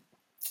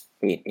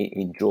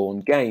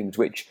drawn games,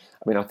 which,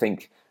 I mean, I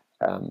think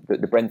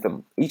the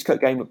Brentham Eastcote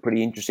game looked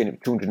pretty interesting. It was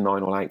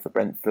 209 all out for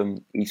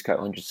Brentham, Eastcote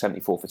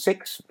 174 for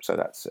 6, so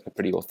that's a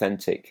pretty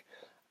authentic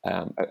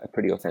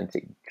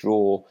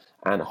draw.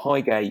 And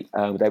Highgate,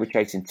 they were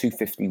chasing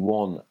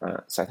 251.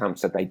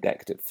 Southampton, they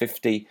decked at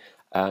 50,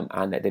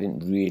 and they didn't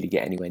really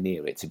get anywhere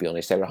near it, to be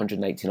honest. They were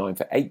 189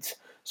 for 8,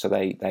 so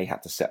they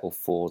had to settle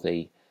for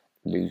the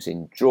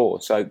losing draw.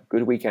 So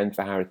good weekend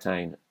for Harrow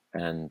Town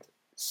and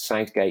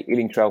Southgate.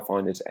 Ealing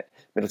Trailfinders,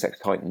 Middlesex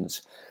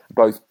Titans,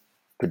 both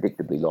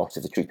predictably lost.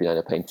 If the truth be known,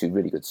 they're playing 2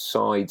 really good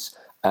sides,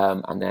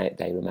 and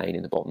they remain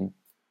in the bottom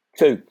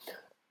 2.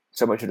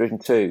 So much for Division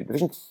 2.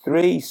 Division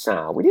 3,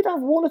 Sal, we did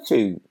have one or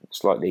two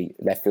slightly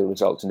left field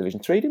results in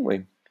Division 3, didn't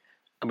we?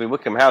 I mean,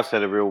 Wycombe House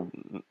had a real,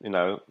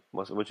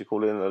 what do you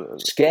call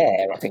it?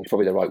 Scare, I think is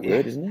probably the right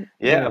word, isn't it?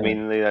 Yeah, I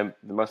mean, they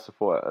must have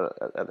thought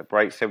at the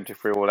break,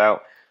 73 all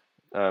out.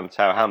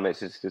 Tower Hamlets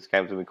this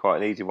game to be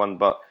quite an easy one,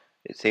 but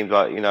it seems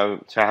like, Tower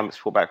Hamlets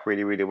fought back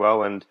really, really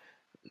well, and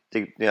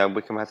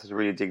Wycombe has to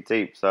really dig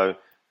deep. So,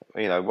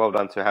 well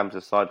done to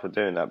Hamlet's side for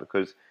doing that,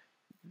 because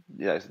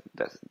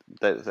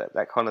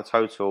that kind of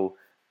total.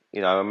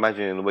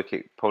 Imagining the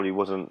wicket probably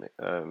wasn't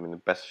in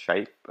the best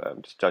shape.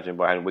 Just judging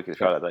by how the wickets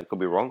fell, that could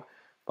be wrong,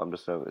 but I'm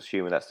just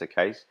assuming that's the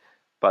case.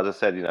 But as I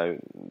said,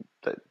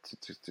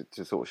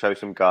 to sort of show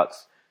some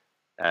guts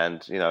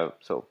and sort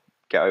of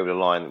get over the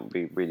line would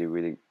be really,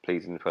 really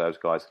pleasing for those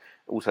guys.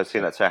 Also,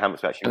 seeing that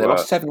Hamilton actually and they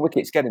lost 7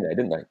 wickets getting there,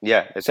 didn't they?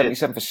 Yeah,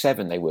 77 for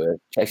 7 they were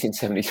chasing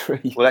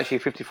 73. Well, actually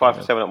 55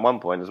 for 7 at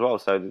one point as well.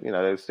 So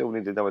they still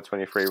needed another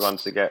 23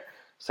 runs to get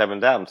 7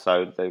 down.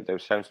 So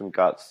they've shown some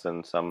guts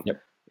and some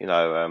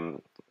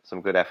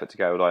some good effort to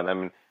go line. I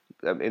mean,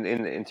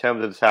 in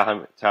terms of the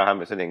Tower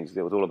Hamlets innings,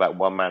 it was all about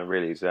one man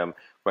really.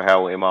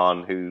 Rahul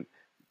Iman, who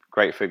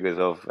great figures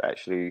of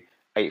actually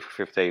 8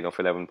 for 15 off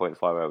 11.5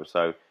 overs.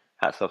 So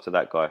hats off to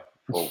that guy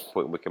for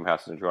putting Wycombe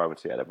House in the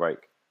driver's seat at the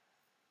break.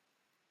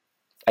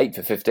 8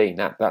 for 15.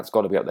 That's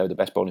got to be up there with the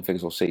best bowling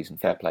figures all season.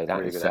 Fair play. That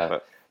really is good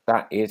effort.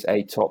 That is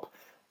a top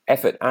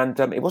effort, and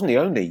it wasn't the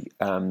only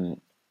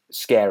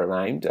scare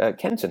around.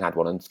 Kenton had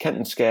one, and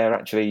Kenton's scare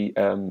actually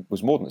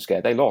was more than a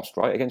scare. They lost,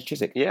 right, against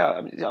Chiswick.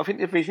 Yeah, I think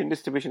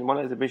this division, one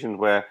of the divisions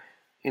where,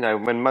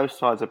 when most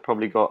sides have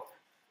probably got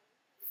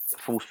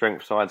full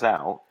strength sides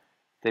out,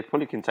 they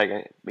probably can take,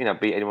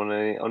 beat anyone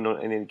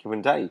on any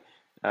given day.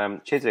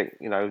 Chiswick,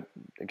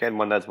 again,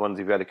 one of those ones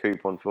if you had a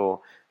coupon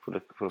for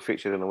the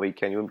fixtures on the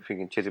weekend, you wouldn't be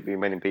thinking Chiswick would be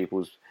many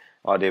people's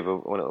idea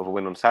of a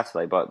win on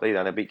Saturday, but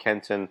they beat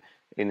Kenton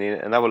in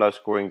another low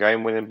scoring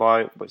game, winning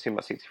by what seemed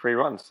like 63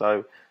 runs.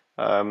 So,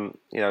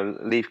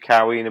 Leif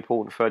Cowie, an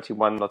important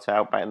 31 not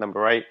out, batting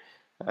number 8,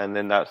 and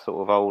then that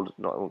sort of old,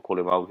 I won't call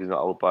him old, he's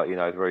not old, but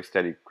a very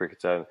steady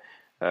cricketer,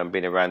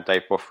 being around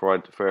Dave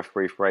Bothroyd for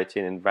 3 for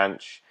 18, and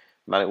Vanch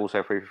Malik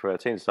also 3 for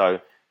 13. So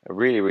a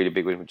really, really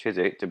big win for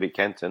Chiswick to beat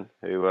Kenton,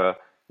 who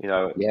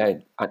Yeah,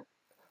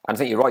 and I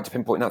think you're right to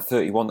pinpoint that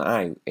 31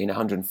 out in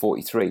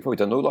 143. Probably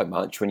don't look like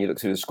much when you look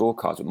through the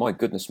scorecards, but my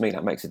goodness me,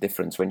 that makes a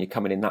difference when you're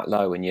coming in that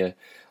low and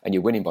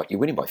you're winning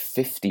by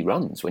 50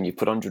 runs when you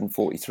put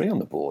 143 on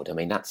the board. I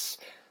mean, that's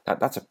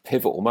a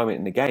pivotal moment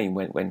in the game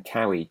when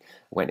Cowie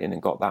went in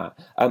and got that.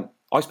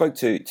 I spoke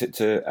to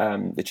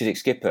the Chiswick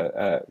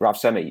skipper, Ralph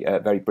Semi,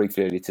 very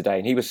briefly earlier today,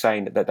 and he was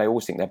saying that they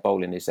always think their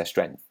bowling is their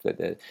strength.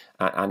 And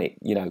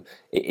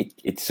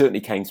it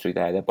certainly came through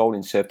there. Their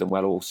bowling served them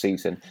well all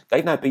season.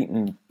 They've now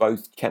beaten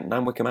both Kenton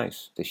and Wycombe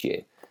House this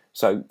year,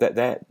 so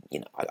they're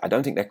I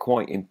don't think they're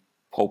quite in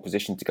pole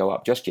position to go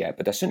up just yet,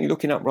 but they're certainly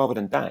looking up rather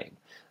than down.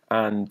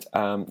 And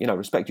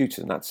respect due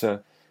to them.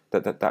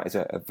 That is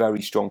a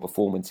very strong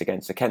performance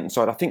against the Kenton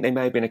side. I think they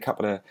may have been a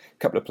couple of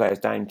players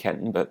down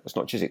Kenton, but it's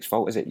not Chiswick's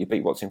fault, is it? You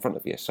beat what's in front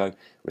of you, so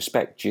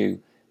respect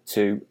due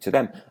to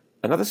them.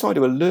 Another side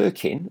who are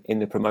lurking in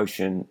the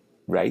promotion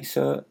race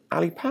are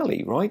Ali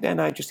Pali, right? They're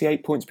now just the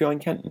 8 points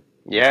behind Kenton.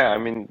 Yeah, I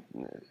mean,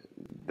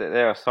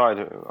 they're a side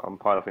on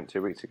Pile, I think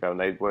 2 weeks ago, and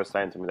they were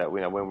saying to me that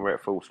when we're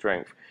at full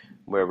strength,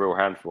 we're a real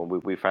handful.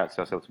 We fancy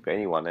ourselves to beat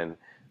anyone, and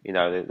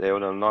they're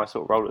on a nice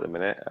sort of roll at the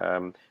minute.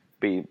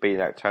 Beating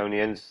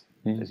Actonians.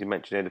 As you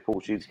mentioned here, the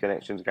Portuguese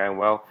connection's going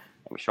well.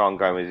 Sean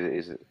Gomez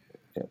is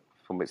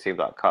from what it seems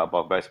like, cut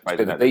above best players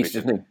in that beast,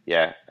 division. Isn't he?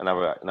 Yeah,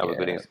 another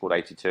good innings, scored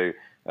 82.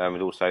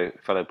 And also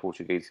fellow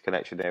Portuguese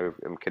connection there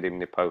with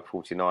Kadim Nipo,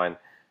 49.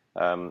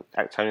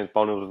 Actonian's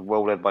bowling was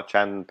well led by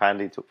Chan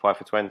Pandey, took 5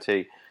 for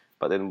 20.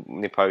 But then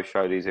Nipo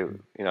showed he's a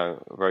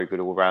very good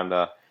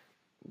all-rounder,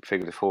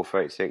 figures of 4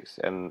 for 86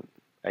 and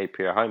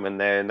AP at home.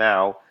 And they're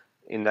now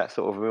in that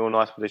sort of real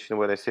nice position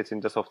where they're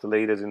sitting just off the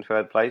leaders in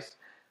 3rd place.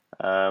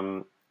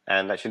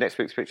 And actually, next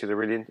week's pictures are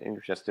really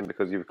interesting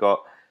because you've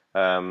got,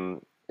 in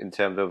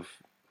terms of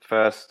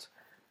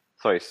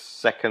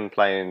second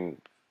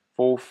playing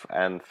 4th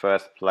and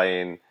first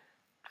playing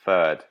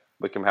 3rd.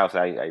 Wycombe House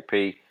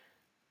AP,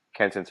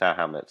 Kenton Tower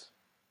Hamlets.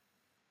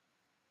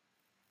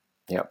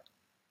 Yep.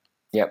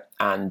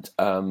 And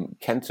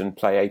Kenton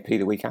play AP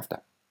the week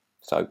after.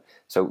 So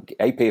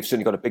AP have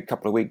certainly got a big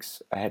couple of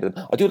weeks ahead of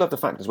them. I do love the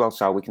fact as well,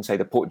 Sal, we can say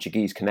the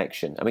Portuguese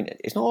connection. I mean,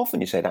 it's not often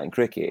you say that in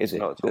cricket, is it?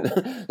 Not at all.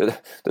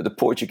 that the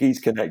Portuguese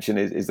connection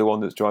is the one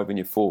that's driving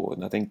you forward.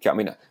 And I think,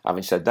 having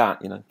said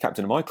that,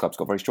 captain of my club's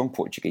got very strong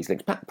Portuguese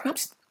links.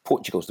 Perhaps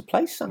Portugal's the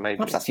place. Maybe.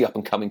 Perhaps that's the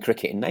up-and-coming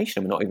cricketing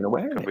nation and we're not even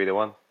aware of it. Could be the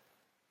one.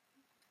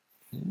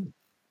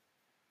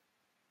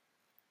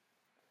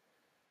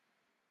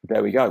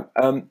 There we go.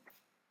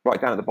 Right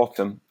down at the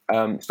bottom,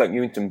 Stoke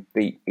Newington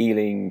beat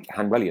Ealing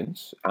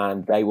Hanwellians,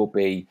 and they will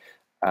be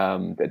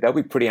they'll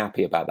be pretty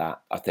happy about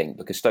that, I think,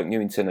 because Stoke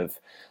Newington have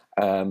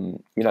they've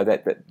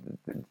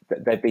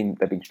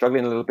been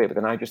struggling a little bit, but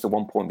they're now just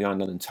 1 point behind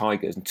London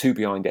Tigers and 2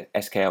 behind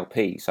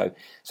SKLP. So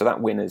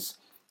that win has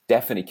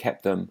definitely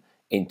kept them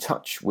in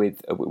touch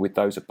with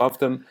those above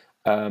them.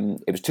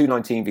 It was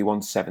 219 v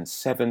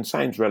 177.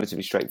 Sounds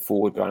relatively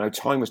straightforward, but I know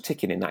time was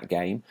ticking in that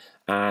game,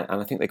 and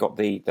I think they got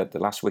the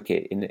last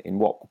wicket in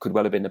what could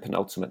well have been the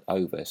penultimate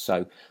over.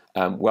 So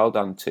well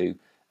done to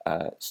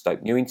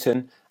Stoke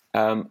Newington.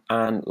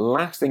 And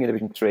last thing in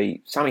Division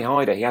 3, Sammy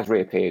Hyder, he has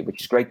reappeared,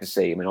 which is great to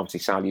see. I mean, obviously,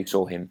 Sal, you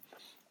saw him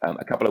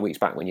a couple of weeks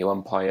back when you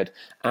umpired,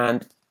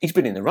 and he's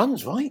been in the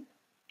runs, right?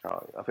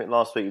 I think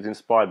last week he was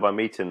inspired by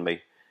meeting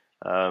me.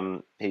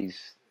 He's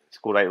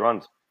scored 8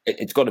 runs.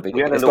 It's got to be.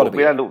 We had a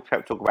little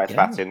pep talk about his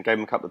batting, gave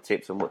him a couple of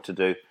tips on what to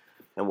do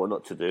and what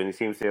not to do, and he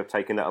seems to have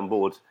taken that on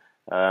board.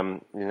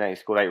 He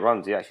scored 8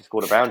 runs. He actually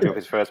scored a boundary off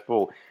his first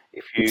ball.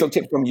 He took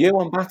tips from you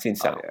on batting,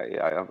 Sal.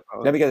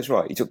 Let me get this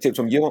right. He took tips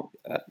from you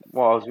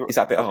on. Is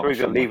that a bit harsh? Very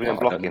good leaving and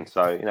blocking.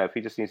 So if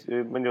he just needs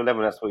to, when you're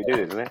 11, that's what you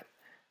do, isn't it?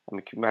 I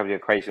mean, maybe the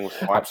occasional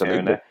swipe here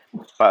and there.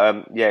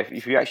 But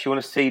if you actually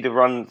want to see the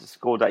runs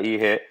scored that you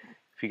hit,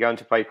 if you go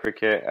into Play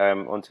Cricket,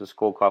 onto the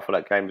scorecard for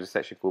that game, there's a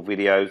section called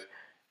videos.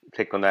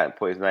 Click on that and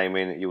put his name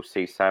in. You'll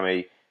see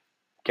Sammy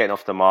getting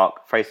off the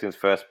mark, facing his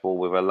first ball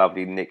with a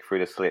lovely nick through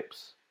the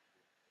slips.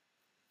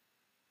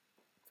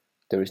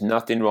 There is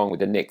nothing wrong with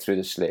the nick through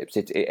the slips.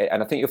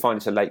 And I think you'll find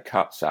it's a late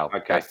cut, Sal.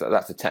 Okay.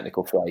 That's the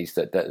technical phrase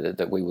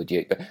that we would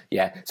use. But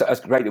yeah, so that's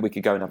great that we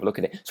could go and have a look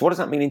at it. So what does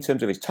that mean in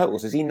terms of his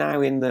totals? Is he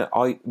now in the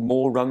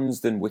more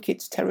runs than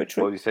wickets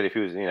territory? Well, you said if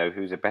he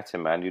was a better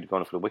man, you'd have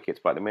gone for the wickets.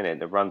 But at the minute,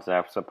 the runs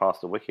now have surpassed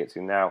the wickets.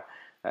 And now,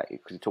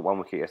 because he took 1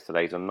 wicket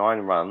yesterday, he's on 9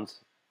 runs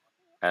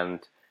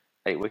and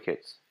 8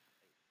 wickets.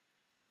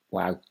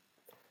 Wow.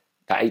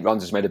 That 8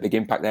 runs has made a big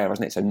impact there,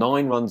 hasn't it? So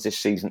 9 runs this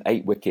season,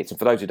 8 wickets. And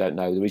for those who don't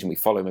know, the reason we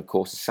follow him, of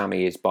course, is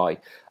Sammy is by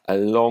a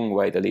long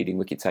way the leading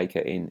wicket taker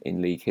in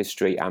league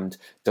history and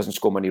doesn't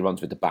score many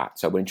runs with the bat.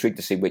 So we're intrigued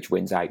to see which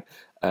wins out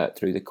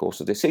through the course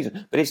of this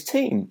season. But his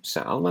team,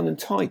 Sal, London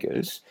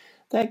Tigers,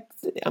 they're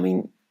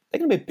going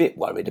to be a bit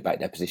worried about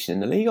their position in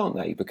the league, aren't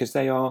they? Because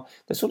they're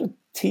sort of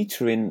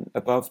teetering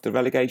above the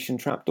relegation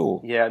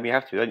trapdoor. Yeah, I mean, you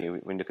have to, don't you,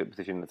 when you look at the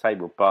position in the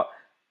table. But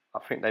I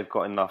think they've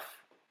got enough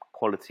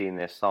quality in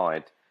their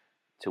side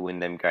to win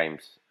them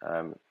games.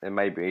 There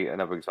may be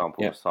another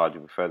example of a side who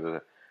prefer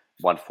the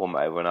one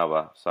format over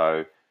another.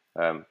 So,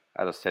 as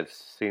I said,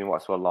 seeing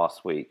what I saw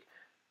last week,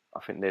 I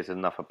think there's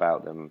enough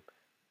about them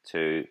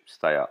to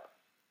stay up.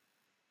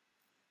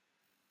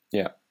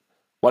 Yeah.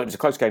 Well, it was a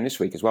close game this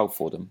week as well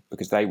for them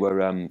because they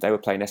were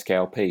playing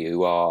SKLP,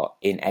 who are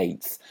in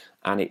 8th,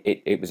 and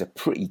it was a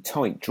pretty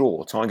tight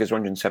draw. Tigers were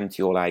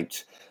 170 all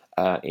out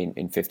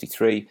in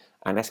 53,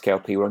 and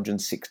SKLP were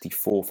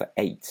 164 for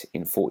 8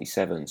 in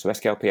 47. So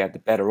SKLP had the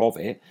better of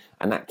it,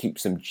 and that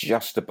keeps them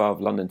just above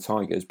London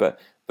Tigers. But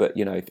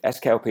if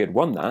SKLP had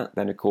won that,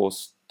 then of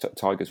course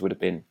Tigers would have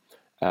been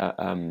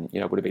in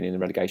the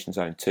relegation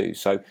zone too.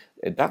 So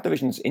that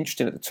division's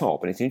interesting at the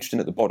top, and it's interesting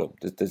at the bottom.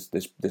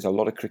 There's a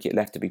lot of cricket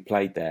left to be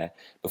played there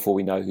before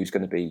we know who's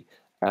going to be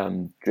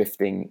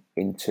drifting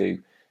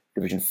into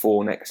Division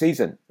 4 next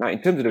season. Now, in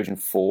terms of Division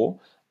 4,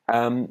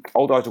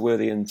 Old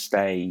Isleworthians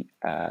stay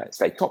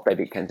top. They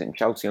beat Kensington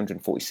Chelsea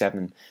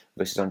 147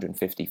 versus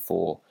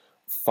 154.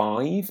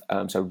 5,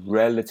 so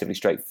relatively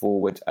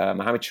straightforward.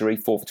 Mohammed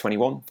Sharif 4 for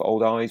 21 for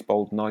Old Eyes,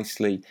 bowled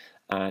nicely,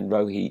 and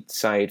Rohit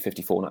Saeed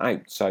 54 not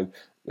out. So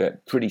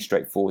pretty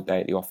straightforward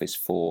day at the office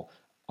for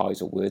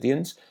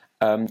Isleworthians.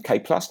 K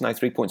Plus now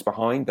 3 points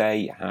behind.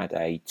 They had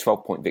a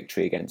 12-point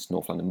victory against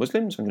North London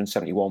Muslims,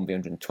 171 v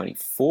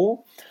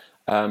 124.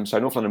 So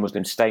North London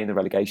Muslims stay in the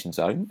relegation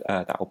zone.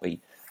 That'll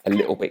be a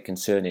little bit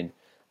concerning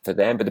for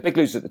them. But the big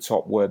losers at the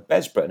top were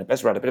Besborough, and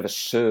Besborough had a bit of a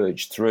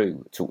surge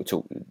through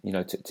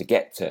to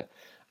get to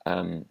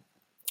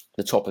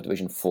the top of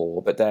Division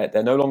 4. But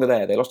they're no longer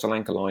there. They lost to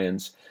Lanka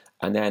Lions,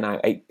 and they're now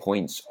 8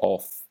 points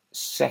off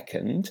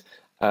second.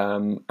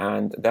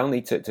 And they'll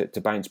need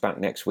to bounce back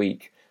next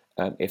week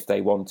if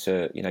they want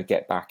to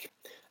get back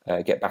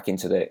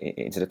into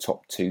the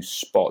top 2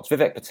 spots.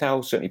 Vivek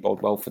Patel certainly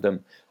bowled well for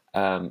them.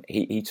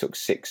 He took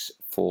 6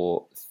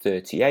 for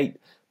 38.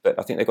 But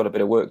I think they've got a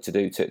bit of work to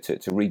do to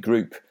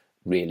regroup,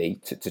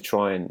 really, to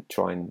try and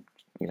put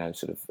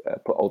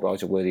Old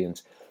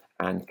Isleworthians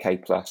and K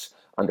Plus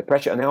under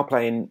pressure. And they are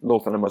playing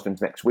North London Muslims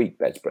next week,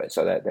 Besborough.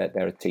 So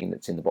they're a team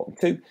that's in the bottom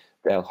 2.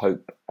 They'll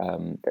hope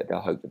that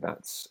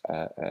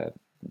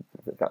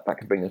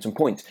can bring them some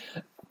points.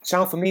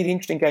 Sal, for me, the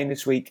interesting game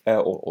this week,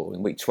 or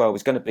in week 12,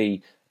 is going to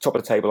be top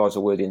of the table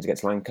Isleworthians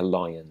against Lanka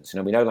Lions.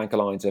 We know Lanka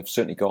Lions have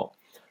certainly got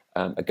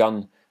a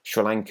gun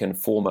Sri Lankan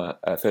former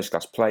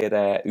first-class player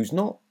there who's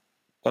not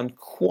done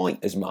quite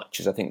as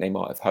much as I think they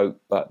might have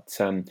hoped. But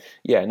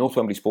North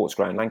Wembley Sports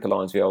Ground, Lanka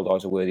Lions v Old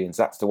Isleworthians,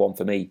 that's the one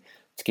for me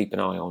to keep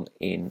an eye on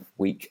in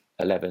week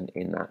 11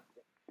 in that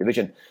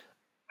division.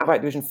 How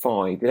about Division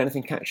 5? Did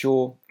anything catch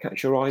your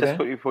eye there? Just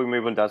quickly before we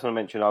move on, Dan, I just want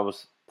to mention I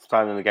was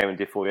standing in the game in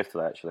Div 4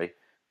 yesterday, actually.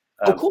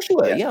 Of course you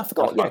were. Yeah, I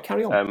forgot. Yeah,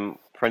 carry on.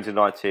 Friends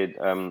United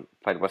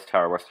played West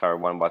Harrow. West Harrow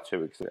won by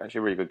 2 weeks. Actually,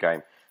 a really good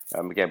game.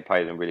 Again,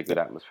 played in really good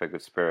atmosphere,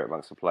 good spirit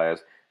amongst the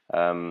players.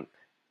 And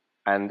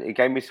it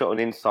gave me sort of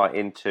an insight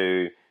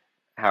into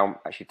how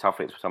actually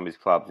tough it is for some of these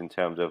clubs in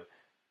terms of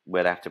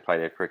where they have to play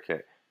their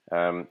cricket.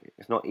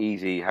 It's not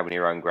easy having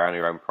your own ground,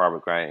 your own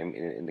private ground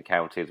in the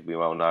counties, we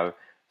well know.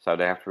 So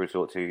they have to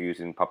resort to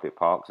using public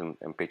parks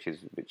and pitches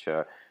which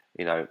are,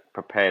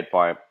 prepared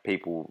by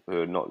people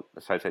who are not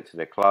associated to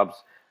their clubs.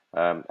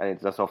 And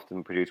it does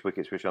often produce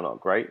wickets which are not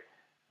great.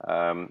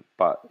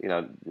 But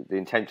the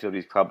intention of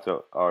these clubs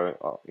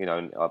are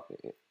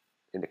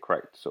in the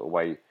correct sort of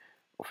way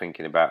of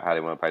thinking about how they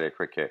want to play their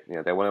cricket.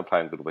 They want to play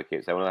on good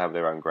wickets. They want to have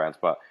their own grounds,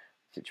 but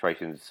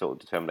situations sort of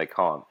determine they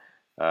can't.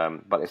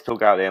 But they still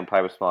go out there and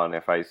play with a smile on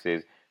their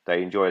faces.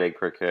 They enjoy their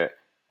cricket.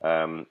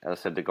 As I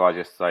said, the guys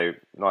yesterday,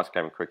 nice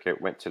game of cricket.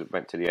 Went to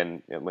the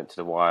end, went to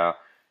the wire.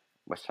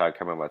 West Ham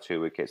came in by 2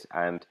 wickets,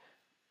 and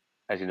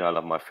as you know, I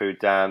love my food,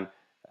 Dan.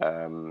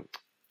 When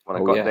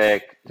I got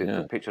there,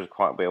 the pitch was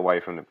quite a bit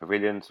away from the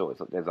pavilion, so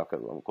there's like I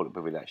call it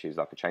pavilion. Actually, it's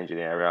like a changing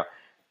area.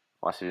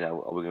 I said,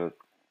 are we going to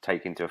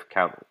take into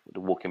account the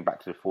walking back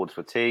to the Fords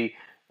for tea?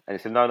 And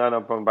he said, no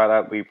problem about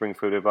that. We bring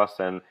food with us,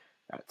 and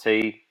at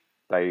tea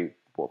they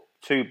brought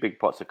 2 big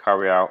pots of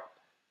curry out.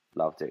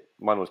 Loved it.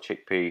 One was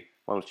chickpea,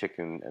 one was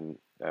chicken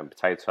and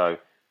potato.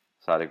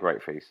 So I had a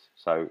great feast.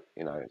 So,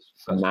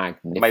 it's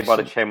made by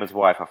the chairman's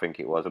wife, I think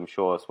it was. I'm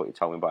sure that's what you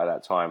told me, but at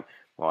that time,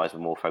 my eyes were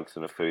more focused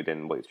on the food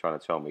than what you're trying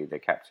to tell me, the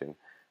captain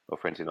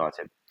of Friends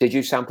United. Did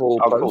you sample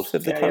both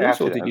of the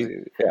curries, or did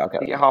you? Yeah, okay.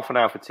 You get half an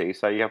hour for tea,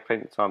 so you have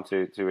plenty of time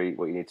to eat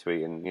what you need to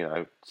eat and,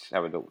 have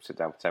a little sit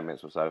down for 10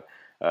 minutes or so.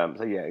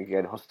 So, yeah,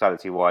 again,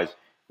 hospitality-wise,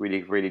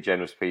 really, really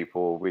generous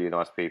people, really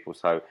nice people.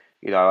 So,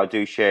 I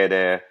do share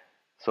their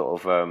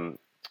sort of...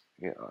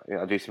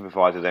 I do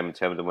sympathise with them in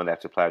terms of when they have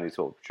to play on these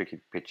sort of tricky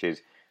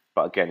pitches.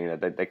 But again,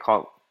 they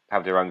can't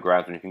have their own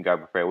grounds when you can go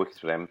prepare wickets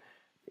for them.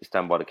 It's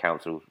done by the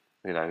council,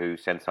 who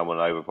send someone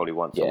over probably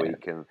once a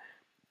week and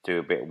do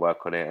a bit of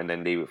work on it and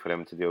then leave it for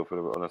them to deal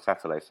with on a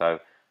Saturday. So,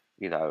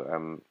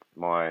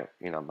 my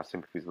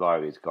sympathies lie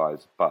with these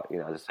guys. But,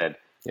 as I said,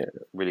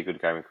 really good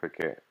game of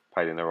cricket,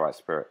 played in the right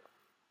spirit.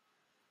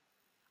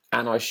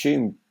 And I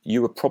assume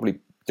you were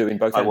probably doing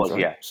both ends, right?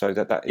 Yeah. So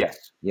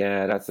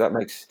that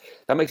makes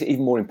it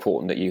even more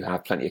important that you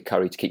have plenty of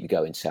curry to keep you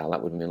going, Sal.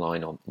 That would be my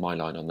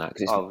line on that,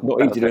 because it's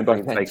not easy doing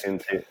both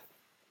ends.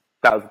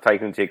 That was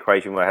taken into the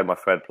equation when I had my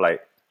third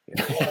plate.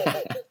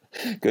 Yeah.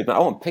 Good, man. I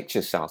want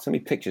pictures, Sal. Send me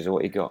pictures of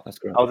what you got. That's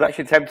great. I was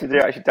actually tempted to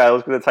do. Dad, I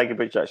was going to take a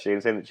picture actually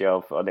and send it to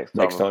you for next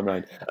time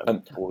round.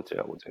 I will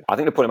do. I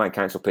think the point about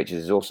council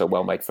pictures is also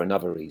well made for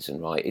another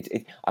reason, right?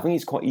 I think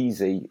it's quite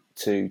easy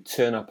to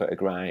turn up at a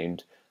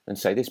ground and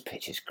say this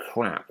pitch is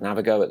crap and have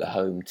a go at the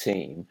home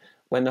team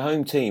when the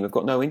home team have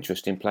got no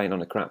interest in playing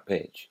on a crap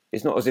pitch.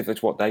 It's not as if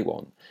it's what they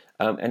want.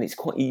 And it's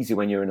quite easy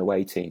when you're an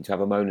away team to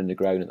have a moan and a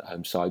groan at the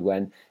home side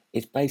when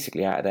it's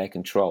basically out of their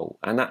control.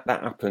 And that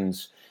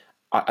happens.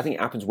 I think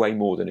it happens way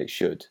more than it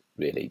should,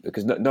 really,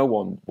 because no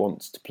one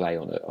wants to play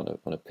on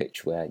a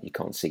pitch where you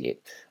can't see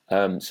it.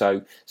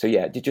 So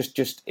yeah,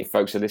 just if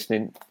folks are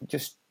listening,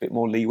 just a bit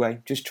more leeway.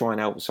 Just try and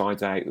help the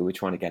sides out who are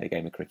trying to get a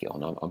game of cricket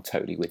on. I'm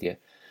totally with you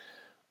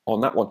on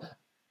that one.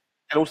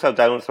 And also,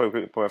 Dan,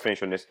 before I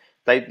finish on this,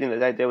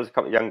 there was a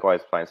couple of young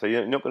guys playing, so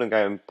you're not going to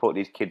go and put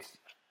these kids,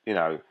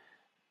 to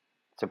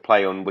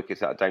play on wickets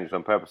that are dangerous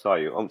on purpose, are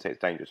you? I won't say it's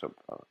dangerous.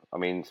 I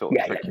mean, sort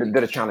of tricky.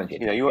 They're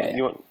challenging. You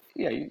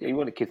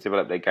want the kids to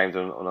develop their games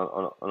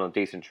on a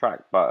decent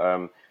track,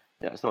 but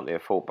it's not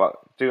their fault. But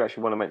I do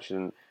actually want to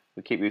mention,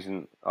 I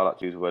like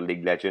to use the word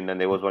league legend,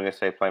 and there was one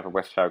yesterday playing for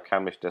West Ham,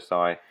 Kamlesh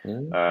Desai.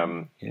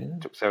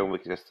 Took 7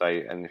 wickets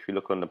yesterday, and if you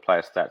look on the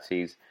player stats,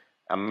 he's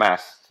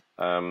amassed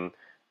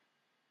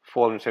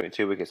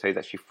 472 wickets. So he's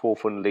actually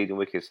 4th on the leading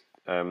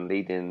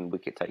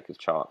wicket takers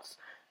charts.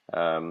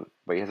 But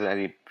he hasn't had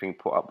anything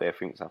put up there, I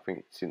think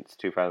since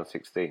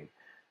 2016.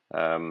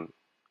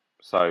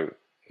 So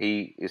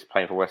he is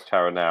playing for West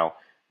Ham now.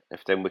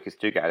 If them wickets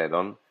do get added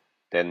on,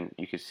 then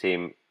you could see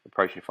him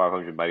approaching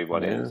 500 maybe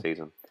by the end of the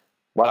season.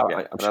 Well,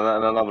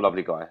 another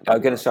lovely guy. I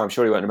was going to say, I'm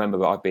sure he won't remember,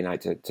 but I've been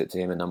out to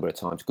him a number of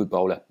times. Good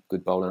bowler.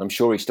 And I'm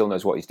sure he still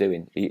knows what he's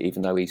doing,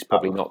 even though he's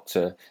probably not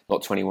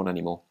 21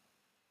 anymore.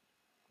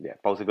 Yeah,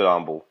 bowls a good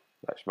arm ball.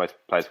 Most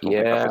players can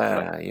pick up.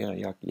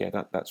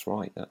 That's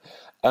right.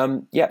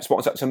 So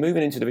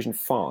moving into Division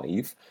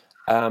 5,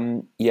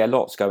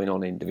 lots going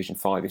on in Division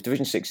 5. If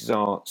Division 6 is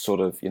our sort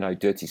of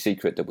dirty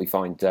secret that we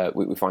find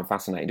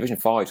fascinating, Division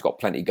 5's got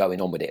plenty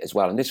going on with it as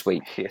well. And this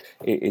week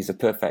it is a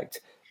perfect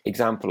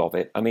example of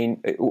it. I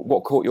mean,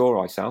 what caught your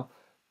eye, Sal?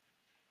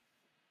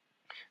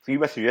 So you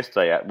messaged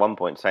yesterday at one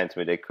point saying to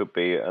me there could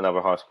be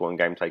another high-scoring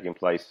game taking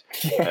place.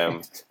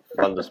 Yes.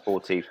 London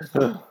Sportive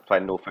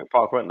playing Norfolk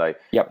Park, weren't they?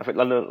 Yep. I think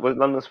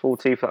London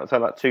Sportive something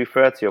like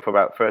 230 or for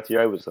about 30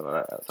 overs, something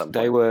like that. At some point.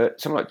 They were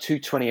something like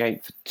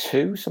 228 for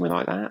 2, something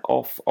like that.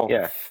 Off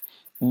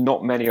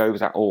not many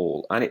overs at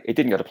all, and it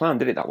didn't go to plan,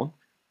 did it? That one?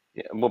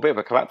 Yeah, well, a bit of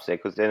a collapse there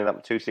because they ended up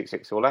with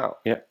 266 all out.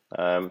 Yeah.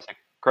 So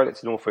credit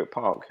to Norfolk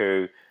Park,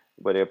 who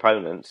were the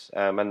opponents,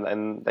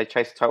 and they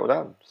chased the total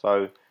down.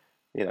 So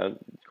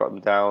got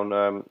them down,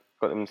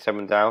 got them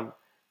 7 down.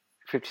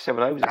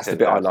 57 overs. That's the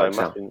bit I like.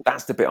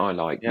 That's the bit I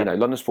like. Yeah.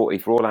 London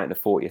Sportive were all out in the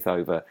 40th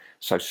over.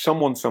 So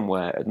someone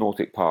somewhere at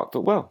Norfolk Park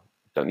thought, well,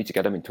 Don't need to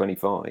get them in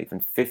 25.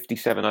 And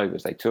 57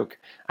 overs they took.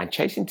 And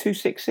chasing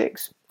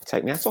 266.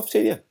 Take my hat off to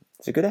you.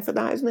 It's a good effort,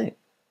 that, isn't it?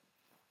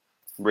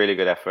 Really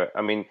good effort.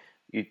 I mean,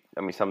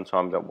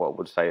 sometimes what I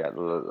would say at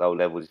the low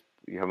levels,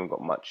 you haven't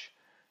got much.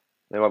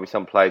 There might be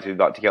some players who'd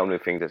like to get on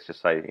with things, let's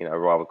just say,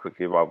 rather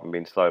quickly rather than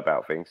being slow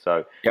about things.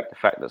 So the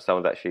fact that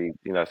someone's actually,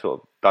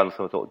 sort of done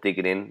some sort of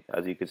digging in,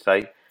 as you could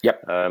say,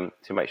 to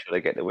make sure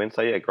they get the win.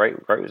 So, yeah, great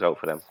result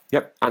for them.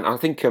 Yep. And I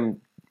think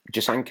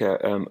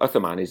Jasanka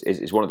Uthman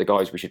is one of the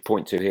guys we should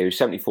point to here. He's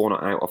 74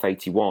 not out off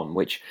 81,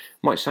 which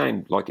might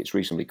sound like it's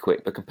reasonably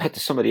quick, but compared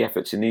to some of the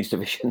efforts in these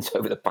divisions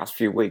over the past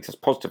few weeks, that's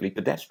positively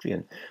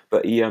pedestrian.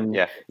 But he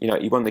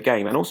won the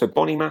game. And also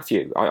Bonnie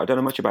Matthew. I don't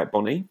know much about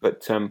Bonnie,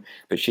 but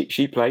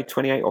she played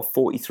 28 off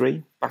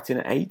 43, batting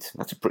at 8.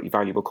 That's a pretty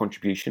valuable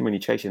contribution when you're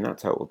chasing that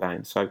total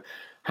down. So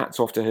hats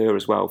off to her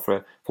as well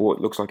for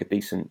what looks like a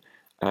decent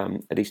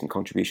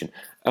contribution.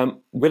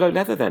 Willow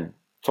Leather then,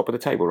 top of the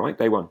table, right?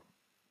 They won.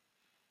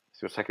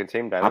 Your second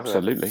team down,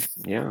 absolutely,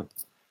 isn't it? Yeah.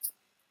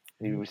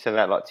 You send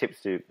out like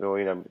tips to, or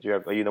do you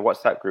have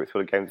WhatsApp groups for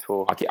the games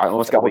before? I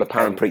almost got hold of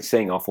Parampreet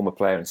Singh, our former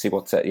player, and see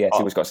what see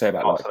what he's got to say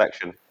about that.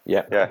 Selection.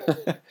 Yeah.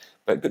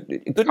 But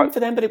good win for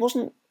them, but it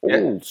wasn't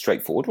all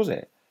straightforward, was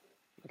it?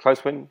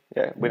 Close win,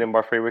 winning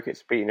by 3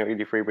 wickets, beating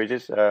Edie Three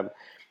Bridges,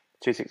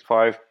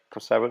 265 for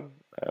 7,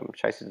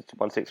 chases to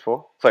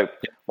 164. So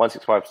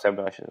 165 for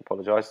 7. I should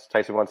apologise.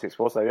 Chasing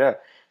 164. So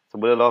So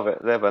we'll love it.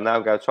 They'll now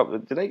go top.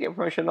 Did they get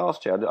promotion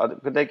last year?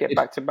 Could they get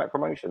back-to-back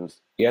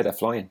promotions? Yeah, they're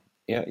flying.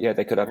 Yeah,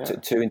 they could have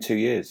 2 in 2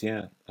 years.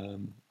 Yeah.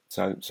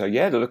 So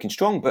they're looking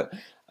strong. But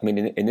I mean,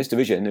 in this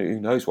division, who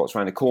knows what's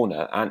around the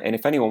corner? And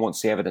if anyone wants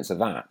to see evidence of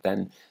that,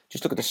 then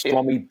just look at the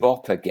Swami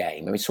Bopper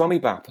game. I mean, Swami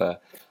Bopper.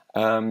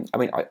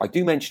 I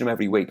do mention them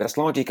every week, but that's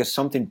largely because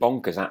something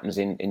bonkers happens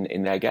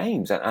in their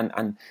games,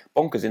 and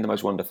bonkers in the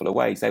most wonderful of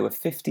ways. They were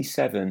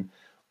 57.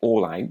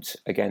 All out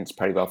against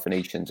Perivale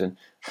Phoenicians. And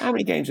how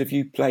many games have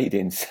you played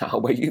in, Sal,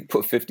 where you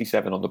put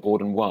 57 on the board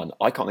and won?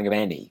 I can't think of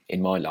any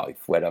in my life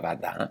where I've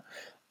had that.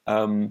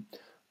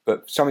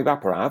 But Swami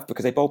Bopper have,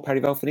 because they bowled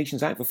Perivale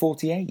Phoenicians out for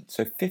 48.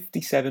 So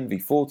 57 v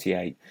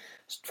 48,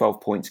 12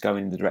 points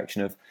going in the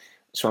direction of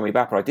Swami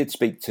Bopper. I did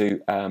speak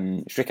to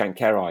Shrikant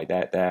Kerai,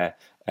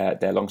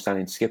 their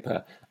long-standing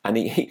skipper, and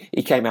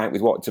he came out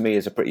with what to me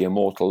is a pretty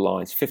immortal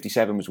line.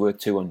 57 was worth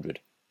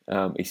 200.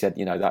 He said,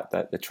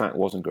 that the track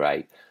wasn't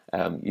great.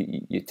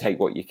 You take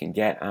what you can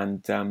get,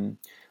 and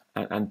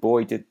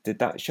boy, did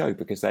that show,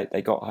 because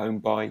they got home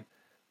by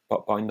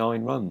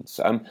 9 runs.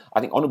 I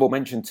think honourable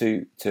mention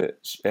to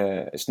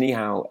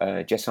Snehal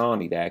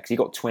Jesani there, because he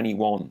got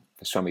 21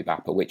 for Swami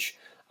Bopper, which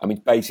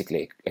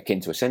basically akin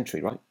to a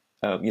century, right?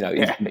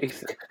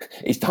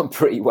 He's done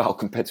pretty well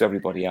compared to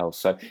everybody else.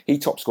 So he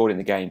top scored in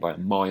the game by a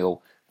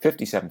mile,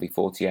 57 v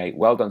 48.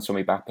 Well done,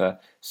 Swami Bopper.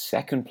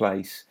 Second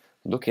place,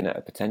 looking at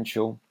a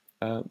potential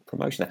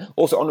promotion there.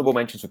 Also, honourable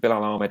mentions for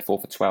Bilal Ahmed, 4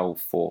 for 12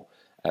 for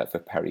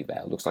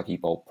Perivale. Looks like he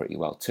bowled pretty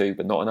well too,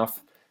 but not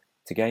enough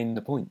to gain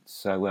the points.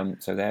 So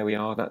there we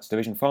are. That's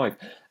Division 5.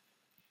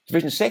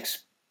 Division 6.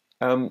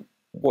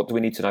 What do we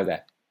need to know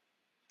there?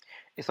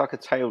 It's like a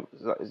tail.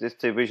 This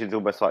division's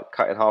almost like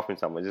cut in half in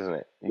some ways, isn't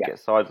it? You get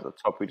sides at the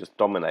top who just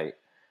dominate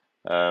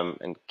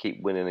and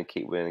keep winning and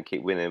keep winning and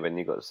keep winning. Then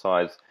you've got the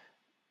sides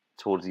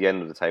towards the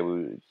end of the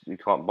table you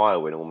can't buy a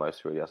win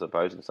almost, really, I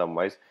suppose, in some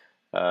ways.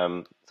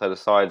 So the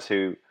sides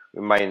who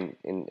remain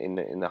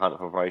in the hunt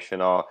for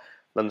promotion are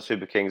London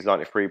Super Kings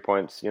 93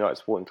 points, United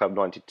Sporting Club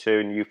 92,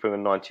 and Youth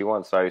Wing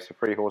 91. So it's a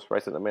 3-horse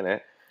race at the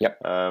minute.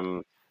 Yep.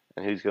 And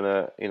who's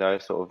gonna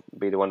sort of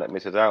be the one that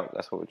misses out?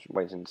 That's what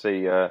we're waiting to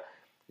see.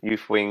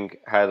 Youth Wing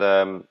had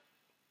a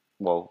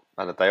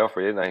day off,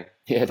 really, didn't they?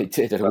 Yeah, they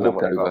did.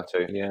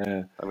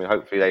 Yeah. I mean,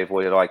 hopefully they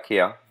avoided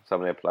IKEA. Some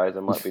of their players,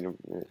 they might be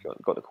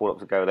got the call up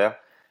to go there.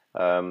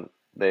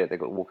 They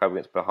got to walk over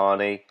against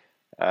Bahani.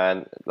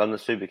 And London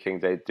Super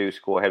Kings, they do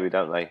score heavy,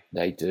 don't they?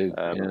 They do.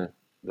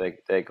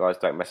 Their guys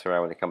don't mess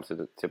around when it comes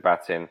to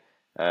batting.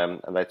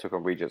 And they took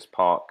on Regent's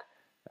Park.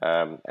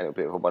 And it was a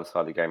bit of a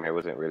one-sided game here,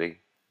 wasn't it, really?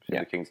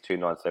 Super Kings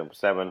 297 for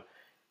 7.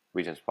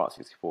 Regent's Park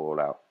 64 all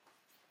out.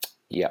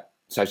 Yeah.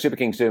 So Super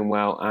Kings doing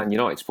well, and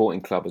United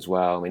Sporting Club as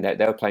well. I mean,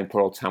 they were playing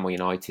poor old Tamil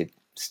United,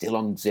 still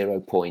on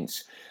 0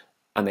 points,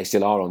 and they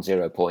still are on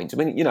 0 points. I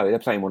mean, they're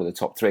playing one of the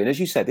top 3. And as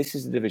you said, this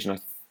is the division, I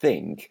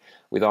think,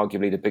 with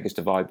arguably the biggest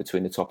divide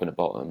between the top and the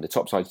bottom. The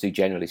top sides do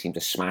generally seem to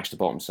smash the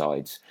bottom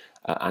sides,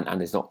 and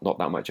there's not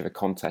that much of a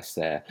contest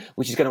there,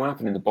 which is going to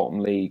happen in the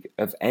bottom league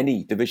of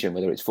any division,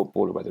 whether it's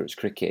football or whether it's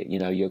cricket.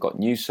 You've got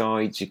new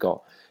sides, you've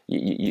got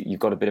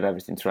a bit of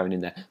everything thrown in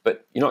there.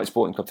 But United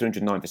Sporting Club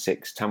 309 for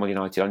 6, Tamil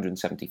United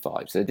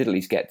 175. So they did at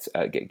least get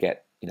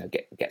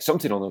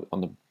something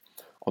on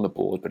the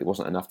board, but it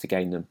wasn't enough to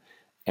gain them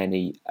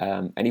any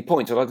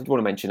points. I did want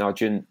to mention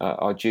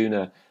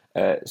Arjuna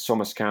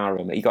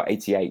Somaskaram. He got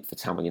 88 for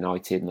Tamil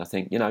United, and I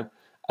think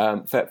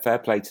fair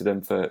play to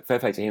them fair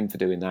play to him for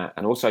doing that.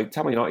 And also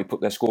Tamil United put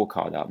their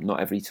scorecard up.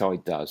 Not every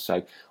side does,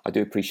 so I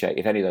do appreciate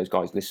if any of those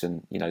guys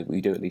listen.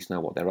 We do at least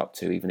know what they're up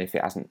to, even if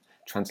it hasn't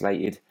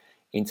translated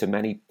into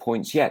many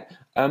points yet.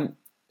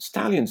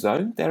 Stallions,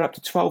 though, they're up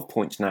to 12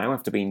 points now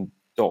after being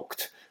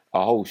docked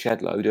a whole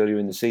shed load earlier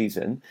in the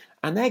season,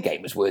 and their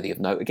game was worthy of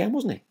note again,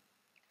 wasn't it?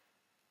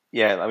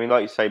 Yeah, I mean,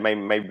 like you say,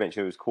 maybe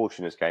mention it was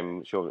caution this game.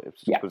 I'm sure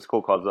because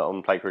scorecards are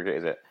on Play Cricket,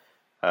 is it?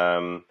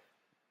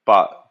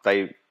 But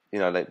they're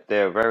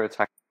a very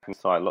attacking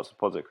side. Lots of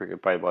positive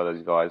cricket played by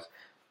those guys.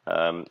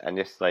 And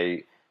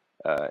yesterday,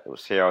 it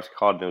was Sierra's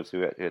Cardinals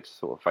who had to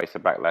sort of face a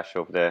backlash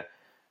of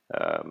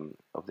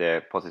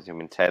their positive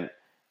intent.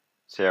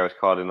 Sierra's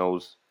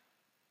Cardinals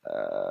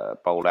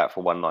bowled out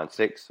for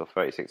 196 or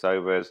 36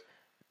 overs,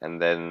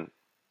 and then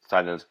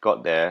Stallions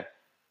got their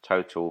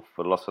total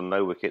for loss of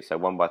no wickets. They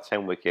won by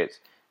 10 wickets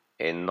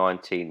in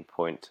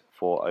 19.4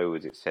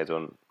 overs. It says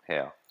on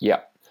here.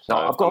 Yeah. So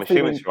now, I've got I'm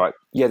assuming it's right.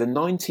 Yeah, the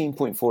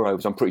 19.4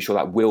 overs. I'm pretty sure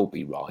that will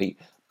be right.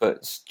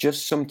 But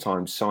just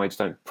sometimes sides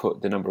don't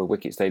put the number of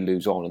wickets they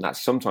lose on, and that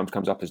sometimes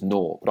comes up as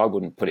naught. But I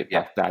wouldn't put it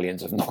past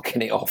Stallions of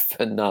knocking it off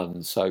for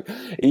none. So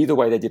either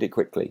way, they did it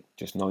quickly.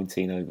 Just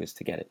 19 overs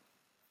to get it.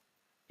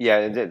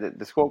 Yeah,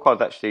 the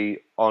scorecard's actually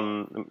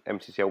on the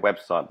MCCL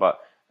website, but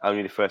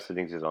only the first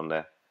innings is on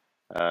there.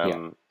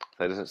 So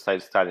it doesn't say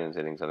the Stallions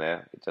innings on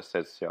there. It just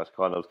says Sierra's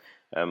Cardinals.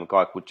 A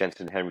guy called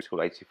Jensen Henry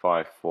scored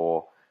 85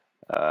 for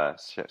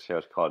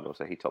Sierra's Cardinals,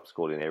 so he top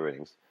scored in their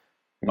innings.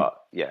 But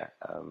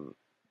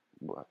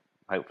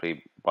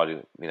hopefully by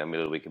the middle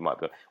of the week it might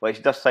be. Well,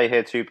 it does say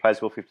here 2 players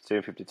scored 52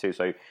 and 52.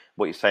 So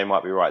what you say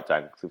might be right,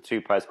 Dan. Because if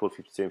 2 players scored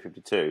 52 and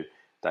 52,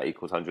 that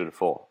equals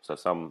 104. So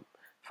some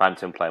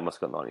phantom player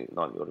must have got 90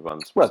 odd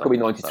runs. Well, it could be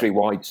 93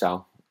 wide,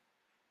 Sal.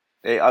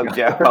 Yes,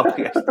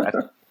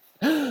 Dan.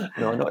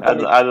 No, I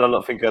did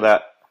not think of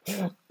that.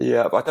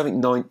 Yeah, but I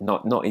don't think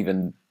not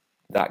even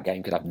that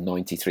game could have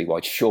 93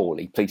 wide.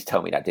 Surely, please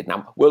tell me that didn't.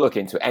 Now, we'll look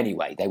into it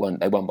anyway. They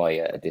won by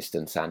a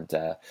distance, and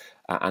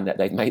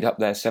they've made up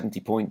their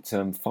 70-point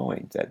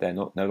fine. They're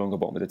no longer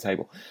bottom of the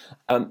table.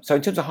 So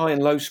in terms of high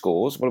and low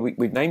scores, well,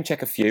 we've name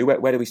check a few.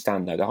 Where do we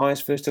stand now? The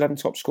highest first 11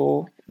 top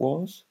score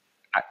was.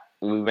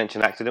 We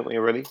mentioned accident when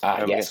you ready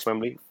against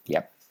Wembley.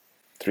 Yep.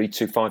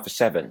 3-2-5 for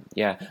 7,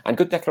 yeah, and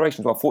good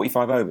declaration as well.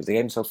 45 overs. They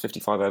gave themselves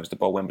 55 overs to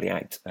bowl Wembley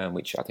out,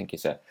 which I think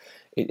is a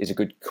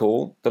good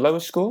call. The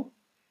lowest score?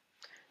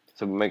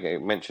 So we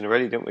mentioned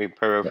already, didn't we?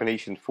 Perivale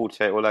Phoenicians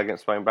 48 all out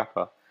against Wayne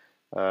Bapper.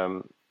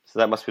 So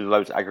that must be the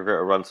lowest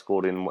aggregate runs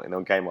scored in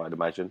a game, I'd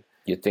imagine.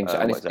 You'd think so,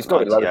 and it's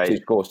got the lowest 2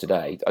 scores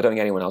today. I don't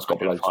think anyone else got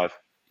below 5.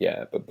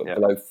 Yeah, but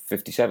below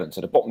 57.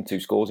 So the bottom 2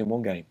 scores in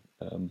one game.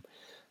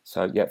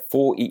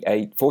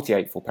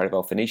 48 for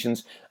Perivale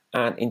Phoenicians.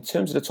 And in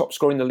terms of the top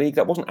scorer in the league,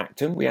 that wasn't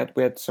Acton. We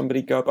had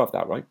somebody go above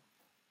that, right?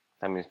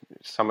 I mean,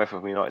 some effort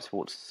from United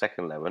Sports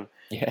second 11.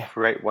 Yeah.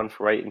 1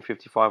 for 8 in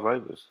 55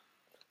 overs.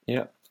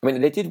 Yeah. I mean,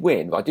 they did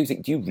win, but I do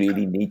think, do you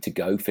really need to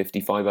go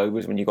 55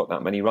 overs when you've got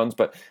that many runs?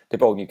 But they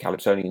bowled New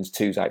Calypsonians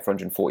 2s out for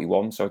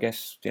 141. So I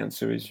guess the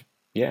answer is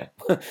yeah.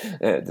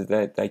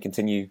 They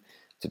continue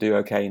to do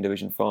okay in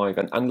Division 5.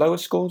 And lower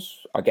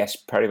scores, I guess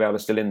Perivale are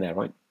still in there,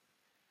 right?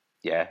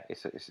 Yeah,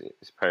 it's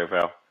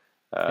Perivale.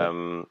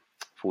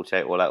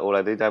 48 all out.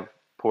 Although they did have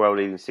poor old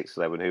leading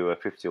 6-11 who were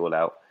 50 all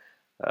out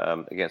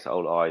against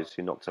Old Eyes,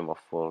 who knocked them off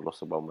for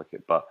loss of 1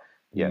 wicket. But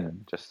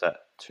just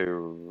that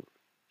two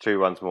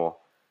runs more.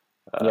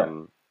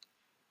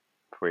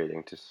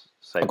 Creating to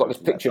save. I've got this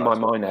picture in my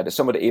mind now that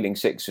some of the Ealing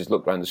Sixers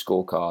looked around the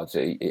scorecards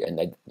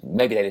and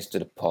maybe they listened to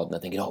the pod and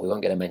they're thinking, we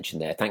won't get a mention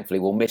there. Thankfully,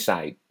 we'll miss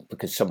out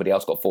because somebody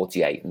else got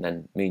 48 and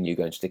then me and you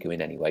go and stick you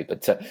in anyway.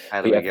 But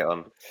how do we get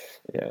on?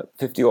 Yeah,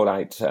 50 all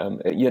out.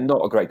 You're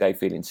not a great day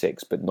feeling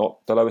 6, but not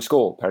the lowest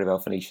score.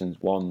 Perivale Phoenicians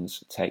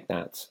ones take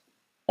that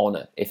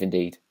honour, if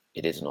indeed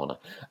it is an honour.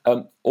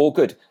 All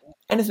good.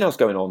 Anything else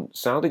going on,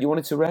 Sal, that you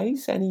wanted to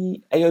raise?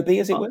 Any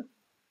AOB, as it were?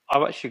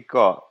 I've actually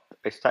got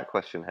a stat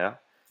question here.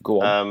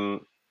 Go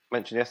on.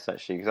 Mentioned yesterday,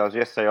 actually, because I was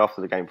yesterday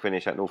after the game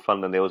finished at North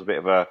London. There was a bit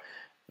of a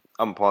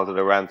umpires at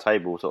a round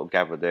table sort of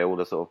gathered there. All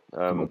the sort of.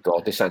 Oh my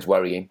God, this sounds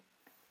worrying.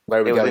 Where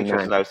are we going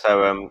now? Though.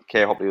 So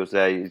Keir Hopley was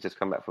there. He's just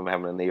come back from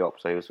having a knee op,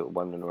 so he was sort of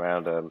wandering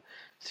around.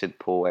 Sid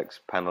Paul,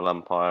 ex-panel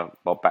umpire.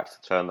 Bob Baxter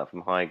turned up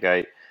from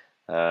Highgate.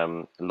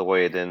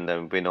 Lloyd and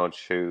Vinod,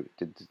 who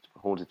did the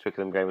Haunted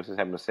Twickenham game, was just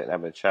having a sit and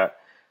having a chat,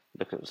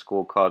 looking at the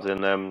scorecards.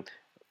 And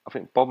I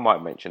think Bob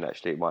might mention,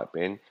 actually, it might have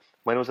been,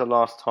 when was the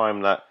last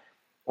time that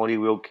Ollie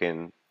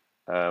Wilkin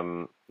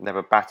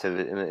never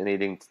batted in an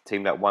Ealing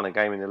team that won a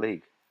game in the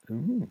league?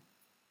 Ooh.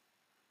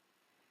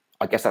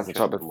 I guess that's the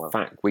type of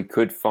fact we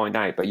could find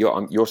out. But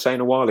you're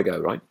saying a while ago,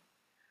 right?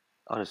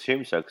 I'd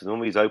assume so, because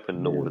normally he's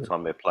open all the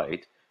time they've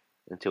played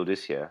until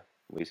this year.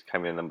 He's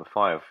come in number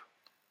 5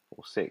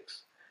 or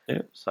 6.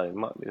 Yeah. So it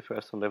might be the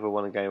first time they've ever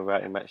won a game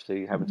without him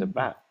actually having to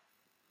bat.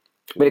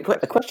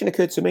 But a question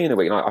occurred to me in a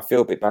week, and I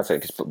feel a bit bad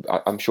because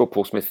I'm sure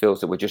Paul Smith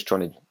feels that we're just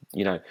trying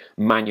to,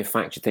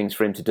 manufacture things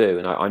for him to do.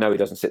 And I know he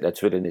doesn't sit there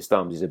twiddling his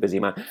thumbs; he's a busy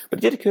man. But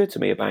it did occur to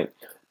me about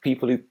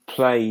people who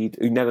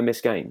never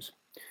miss games,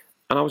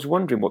 and I was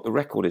wondering what the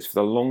record is for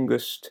the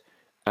longest.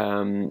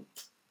 So,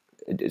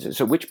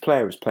 which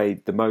player has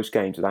played the most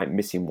games without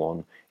missing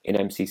one in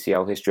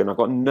MCCL history, and I've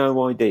got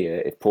no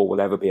idea if Paul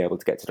will ever be able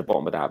to get to the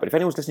bottom of that. But if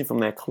anyone's listening from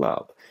their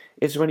club,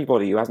 is there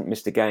anybody who hasn't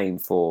missed a game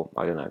for,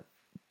 I don't know,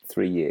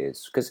 3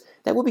 years? Because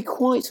that would be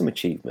quite some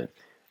achievement.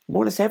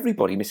 More or less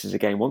everybody misses a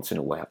game once in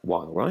a while,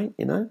 right?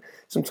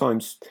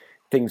 Sometimes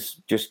things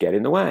just get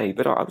in the way.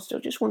 But I was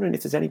just wondering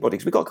if there's anybody,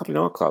 because we've got a couple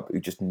in our club who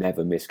just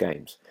never miss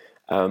games,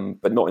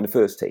 but not in the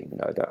first team.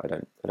 I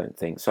don't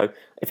think so.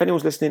 If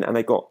anyone's listening and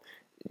they've got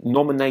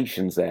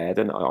nominations there,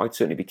 then I'd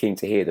certainly be keen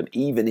to hear them,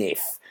 even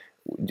if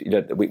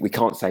we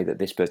can't say that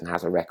this person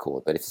has a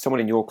record. But if there's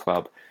someone in your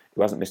club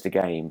who hasn't missed a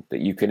game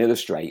that you can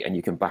illustrate and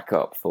you can back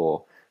up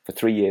for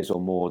 3 years or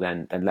more,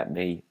 then let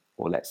me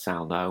or let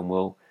Sal know, and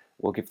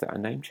we'll give that a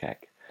name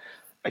check.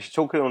 Actually,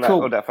 talking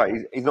on that fact,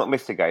 he's not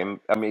missed a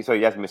game. I mean, so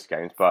he has missed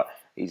games, but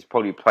he's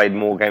probably played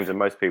more games than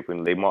most people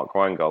in the league. Mark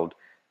Reingold.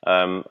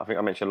 I think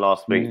I mentioned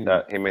last week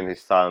that him and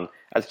his son.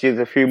 Actually,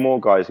 there's a few more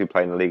guys who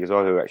play in the league as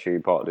well who are actually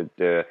part of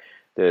the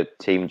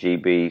Team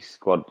GB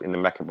squad in the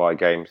Maccabi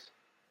games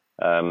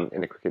in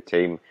the cricket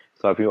team.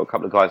 So I've got a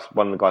couple of guys.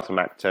 One of the guys from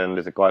Acton.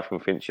 There's a guy from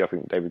Finchley, I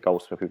think David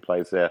Goldsmith, who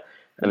plays there.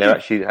 And they've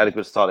actually had a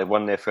good start. They've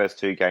won their first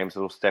 2 games.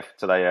 Little Steph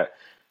today at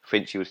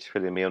Finchley was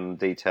filling me on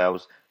the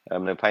details.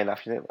 They're playing. I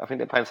think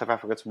they're playing South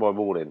Africa tomorrow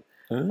morning.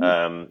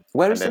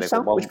 Where is it?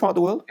 Which part of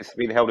the world? It's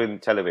been held in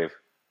Tel Aviv.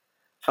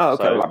 Oh,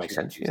 okay, that makes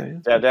sense. Yeah.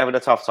 They're having a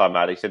tough time,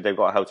 Matt. He said they've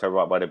got a hotel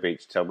right by the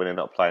beach. So when they're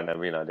not playing them,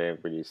 they're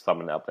really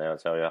slumming it up there. I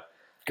tell you,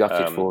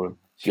 gutted for them.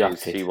 She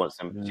wants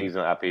them. She's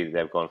not happy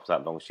they've gone for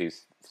that long.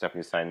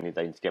 Stephanie's saying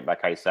they need to get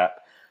back ASAP.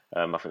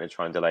 I think they're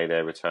trying to delay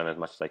their return as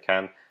much as they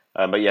can.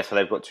 But yeah, so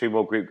they've got 2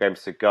 more group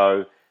games to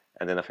go,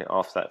 and then I think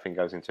after that thing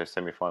goes into a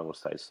semi-final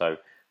stage. So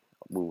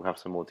we'll have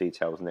some more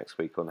details next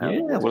week on how.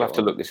 Yeah, we'll have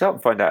to look this up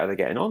and find out how they're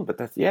getting on. But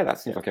that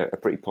seems like a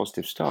pretty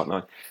positive start.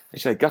 And they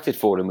say gutted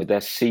for them with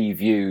their sea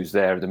views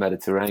there of the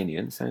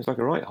Mediterranean. Sounds like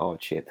a right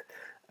hardship.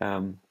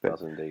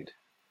 Does indeed.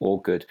 All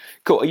good.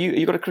 Cool. Are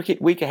you got a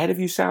cricket week ahead of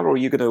you, Sal, or are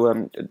you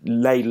going to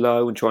lay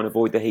low and try and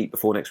avoid the heat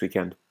before next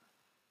weekend?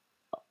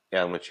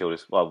 Yeah, I'm going to chill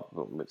this. Well,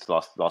 it's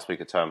last week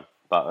of term,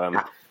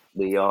 but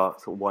we are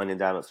sort of winding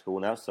down at school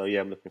now. So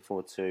yeah, I'm looking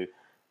forward to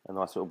a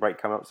nice little break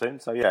coming up soon.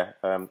 So yeah,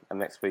 and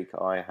next week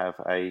I have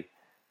I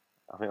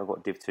think I've got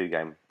a Div 2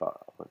 game, but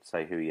I won't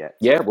say who yet.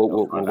 Yeah,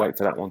 we'll wait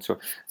for that one. So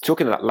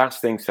talking of that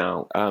last thing,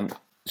 Sal,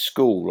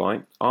 school,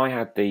 right? I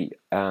had the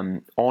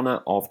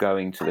honour of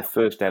going to the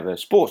first ever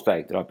sports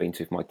day that I've been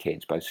to for my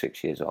kids, both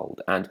 6 years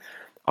old. And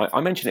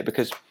I mention it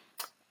because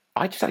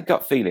I just had a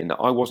gut feeling that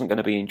I wasn't going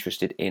to be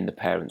interested in the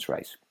parents'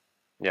 race.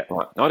 Yeah.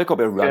 Right. I'd have got a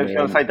bit of running. I was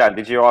going to say, Dan,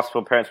 did you ask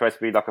for parents' race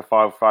to be like a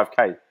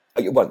 5K?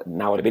 Well,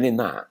 now I'd have been in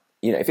that.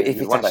 If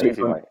it's actually,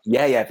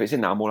 if it's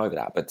in that, I'm all over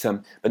that. But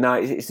no,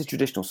 it's the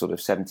traditional sort of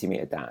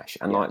 70-metre dash,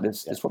 and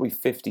there's probably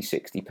 50,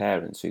 60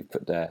 parents who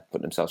put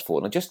themselves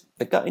forward. And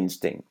the gut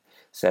instinct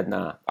said,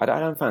 nah, I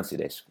don't fancy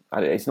this.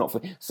 It's not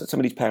for some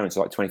of these parents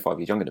are like 25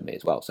 years younger than me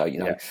as well. So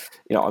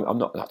I'm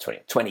not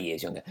 20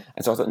 years younger,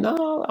 and so I thought,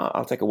 no,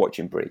 I'll take a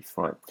watching brief.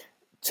 Right,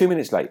 2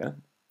 minutes later,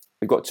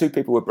 we've got 2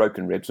 people with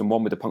broken ribs and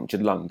one with a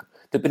punctured lung.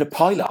 There'd been a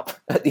pile-up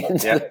at the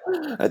end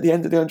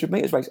of the 100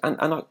 metres race.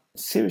 And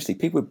seriously,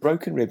 people with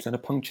broken ribs and a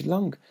punctured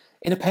lung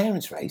in a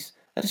parents' race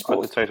at a sport.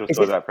 I can tell you some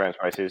stories about parents'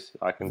 races.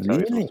 I can tell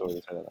you some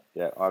stories about that.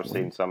 Yeah, I've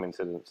seen some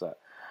incidents that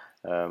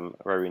are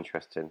very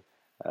interesting.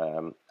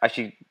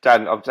 Actually,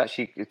 Dan,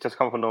 it's just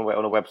come up on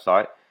a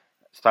website.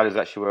 Stallions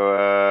actually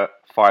were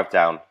 5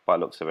 down by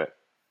the looks of it.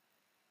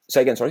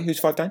 Say again, sorry, who's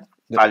 5 down?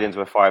 Stallions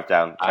were 5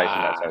 down, chasing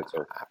that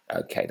total.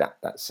 Okay,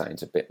 that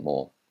sounds a bit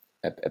more.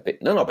 A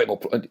bit more.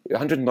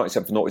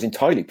 197 for naught is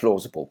entirely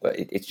plausible, but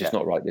it's just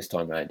not right this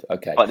time round.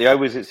 Okay, but the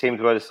overs it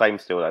seemed were the same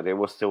still. Though there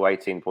was still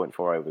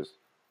 18.4 overs.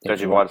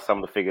 Judging by some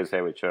of the figures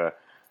here, which are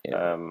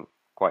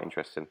quite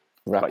interesting.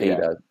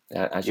 Rapido,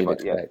 as you'd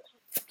expect.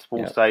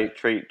 Sports day,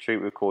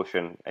 treat with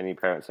caution. Any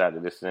parents out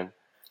there listening,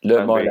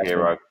 learn my lesson.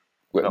 Hero.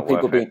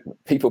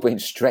 People being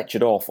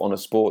stretchered off on a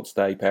sports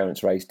day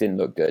parents' race didn't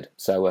look good.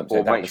 So,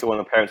 make sure one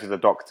of the parents is a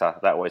doctor.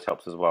 That always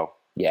helps as well.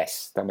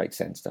 Yes, that makes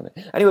sense, doesn't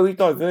it? Anyway, we've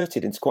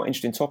diverted into quite an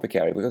interesting topic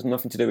area because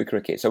nothing to do with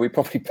cricket, so we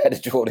probably better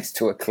draw this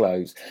to a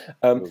close.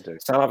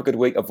 Sal, have a good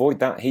week. Avoid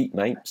that heat,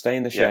 mate. Stay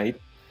in the shade.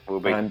 We'll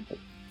be. And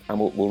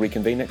we'll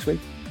reconvene next week.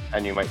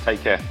 And you, mate.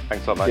 Take care.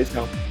 Thanks a lot, mate. Cheers,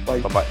 Sal. Bye.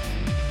 Bye-bye.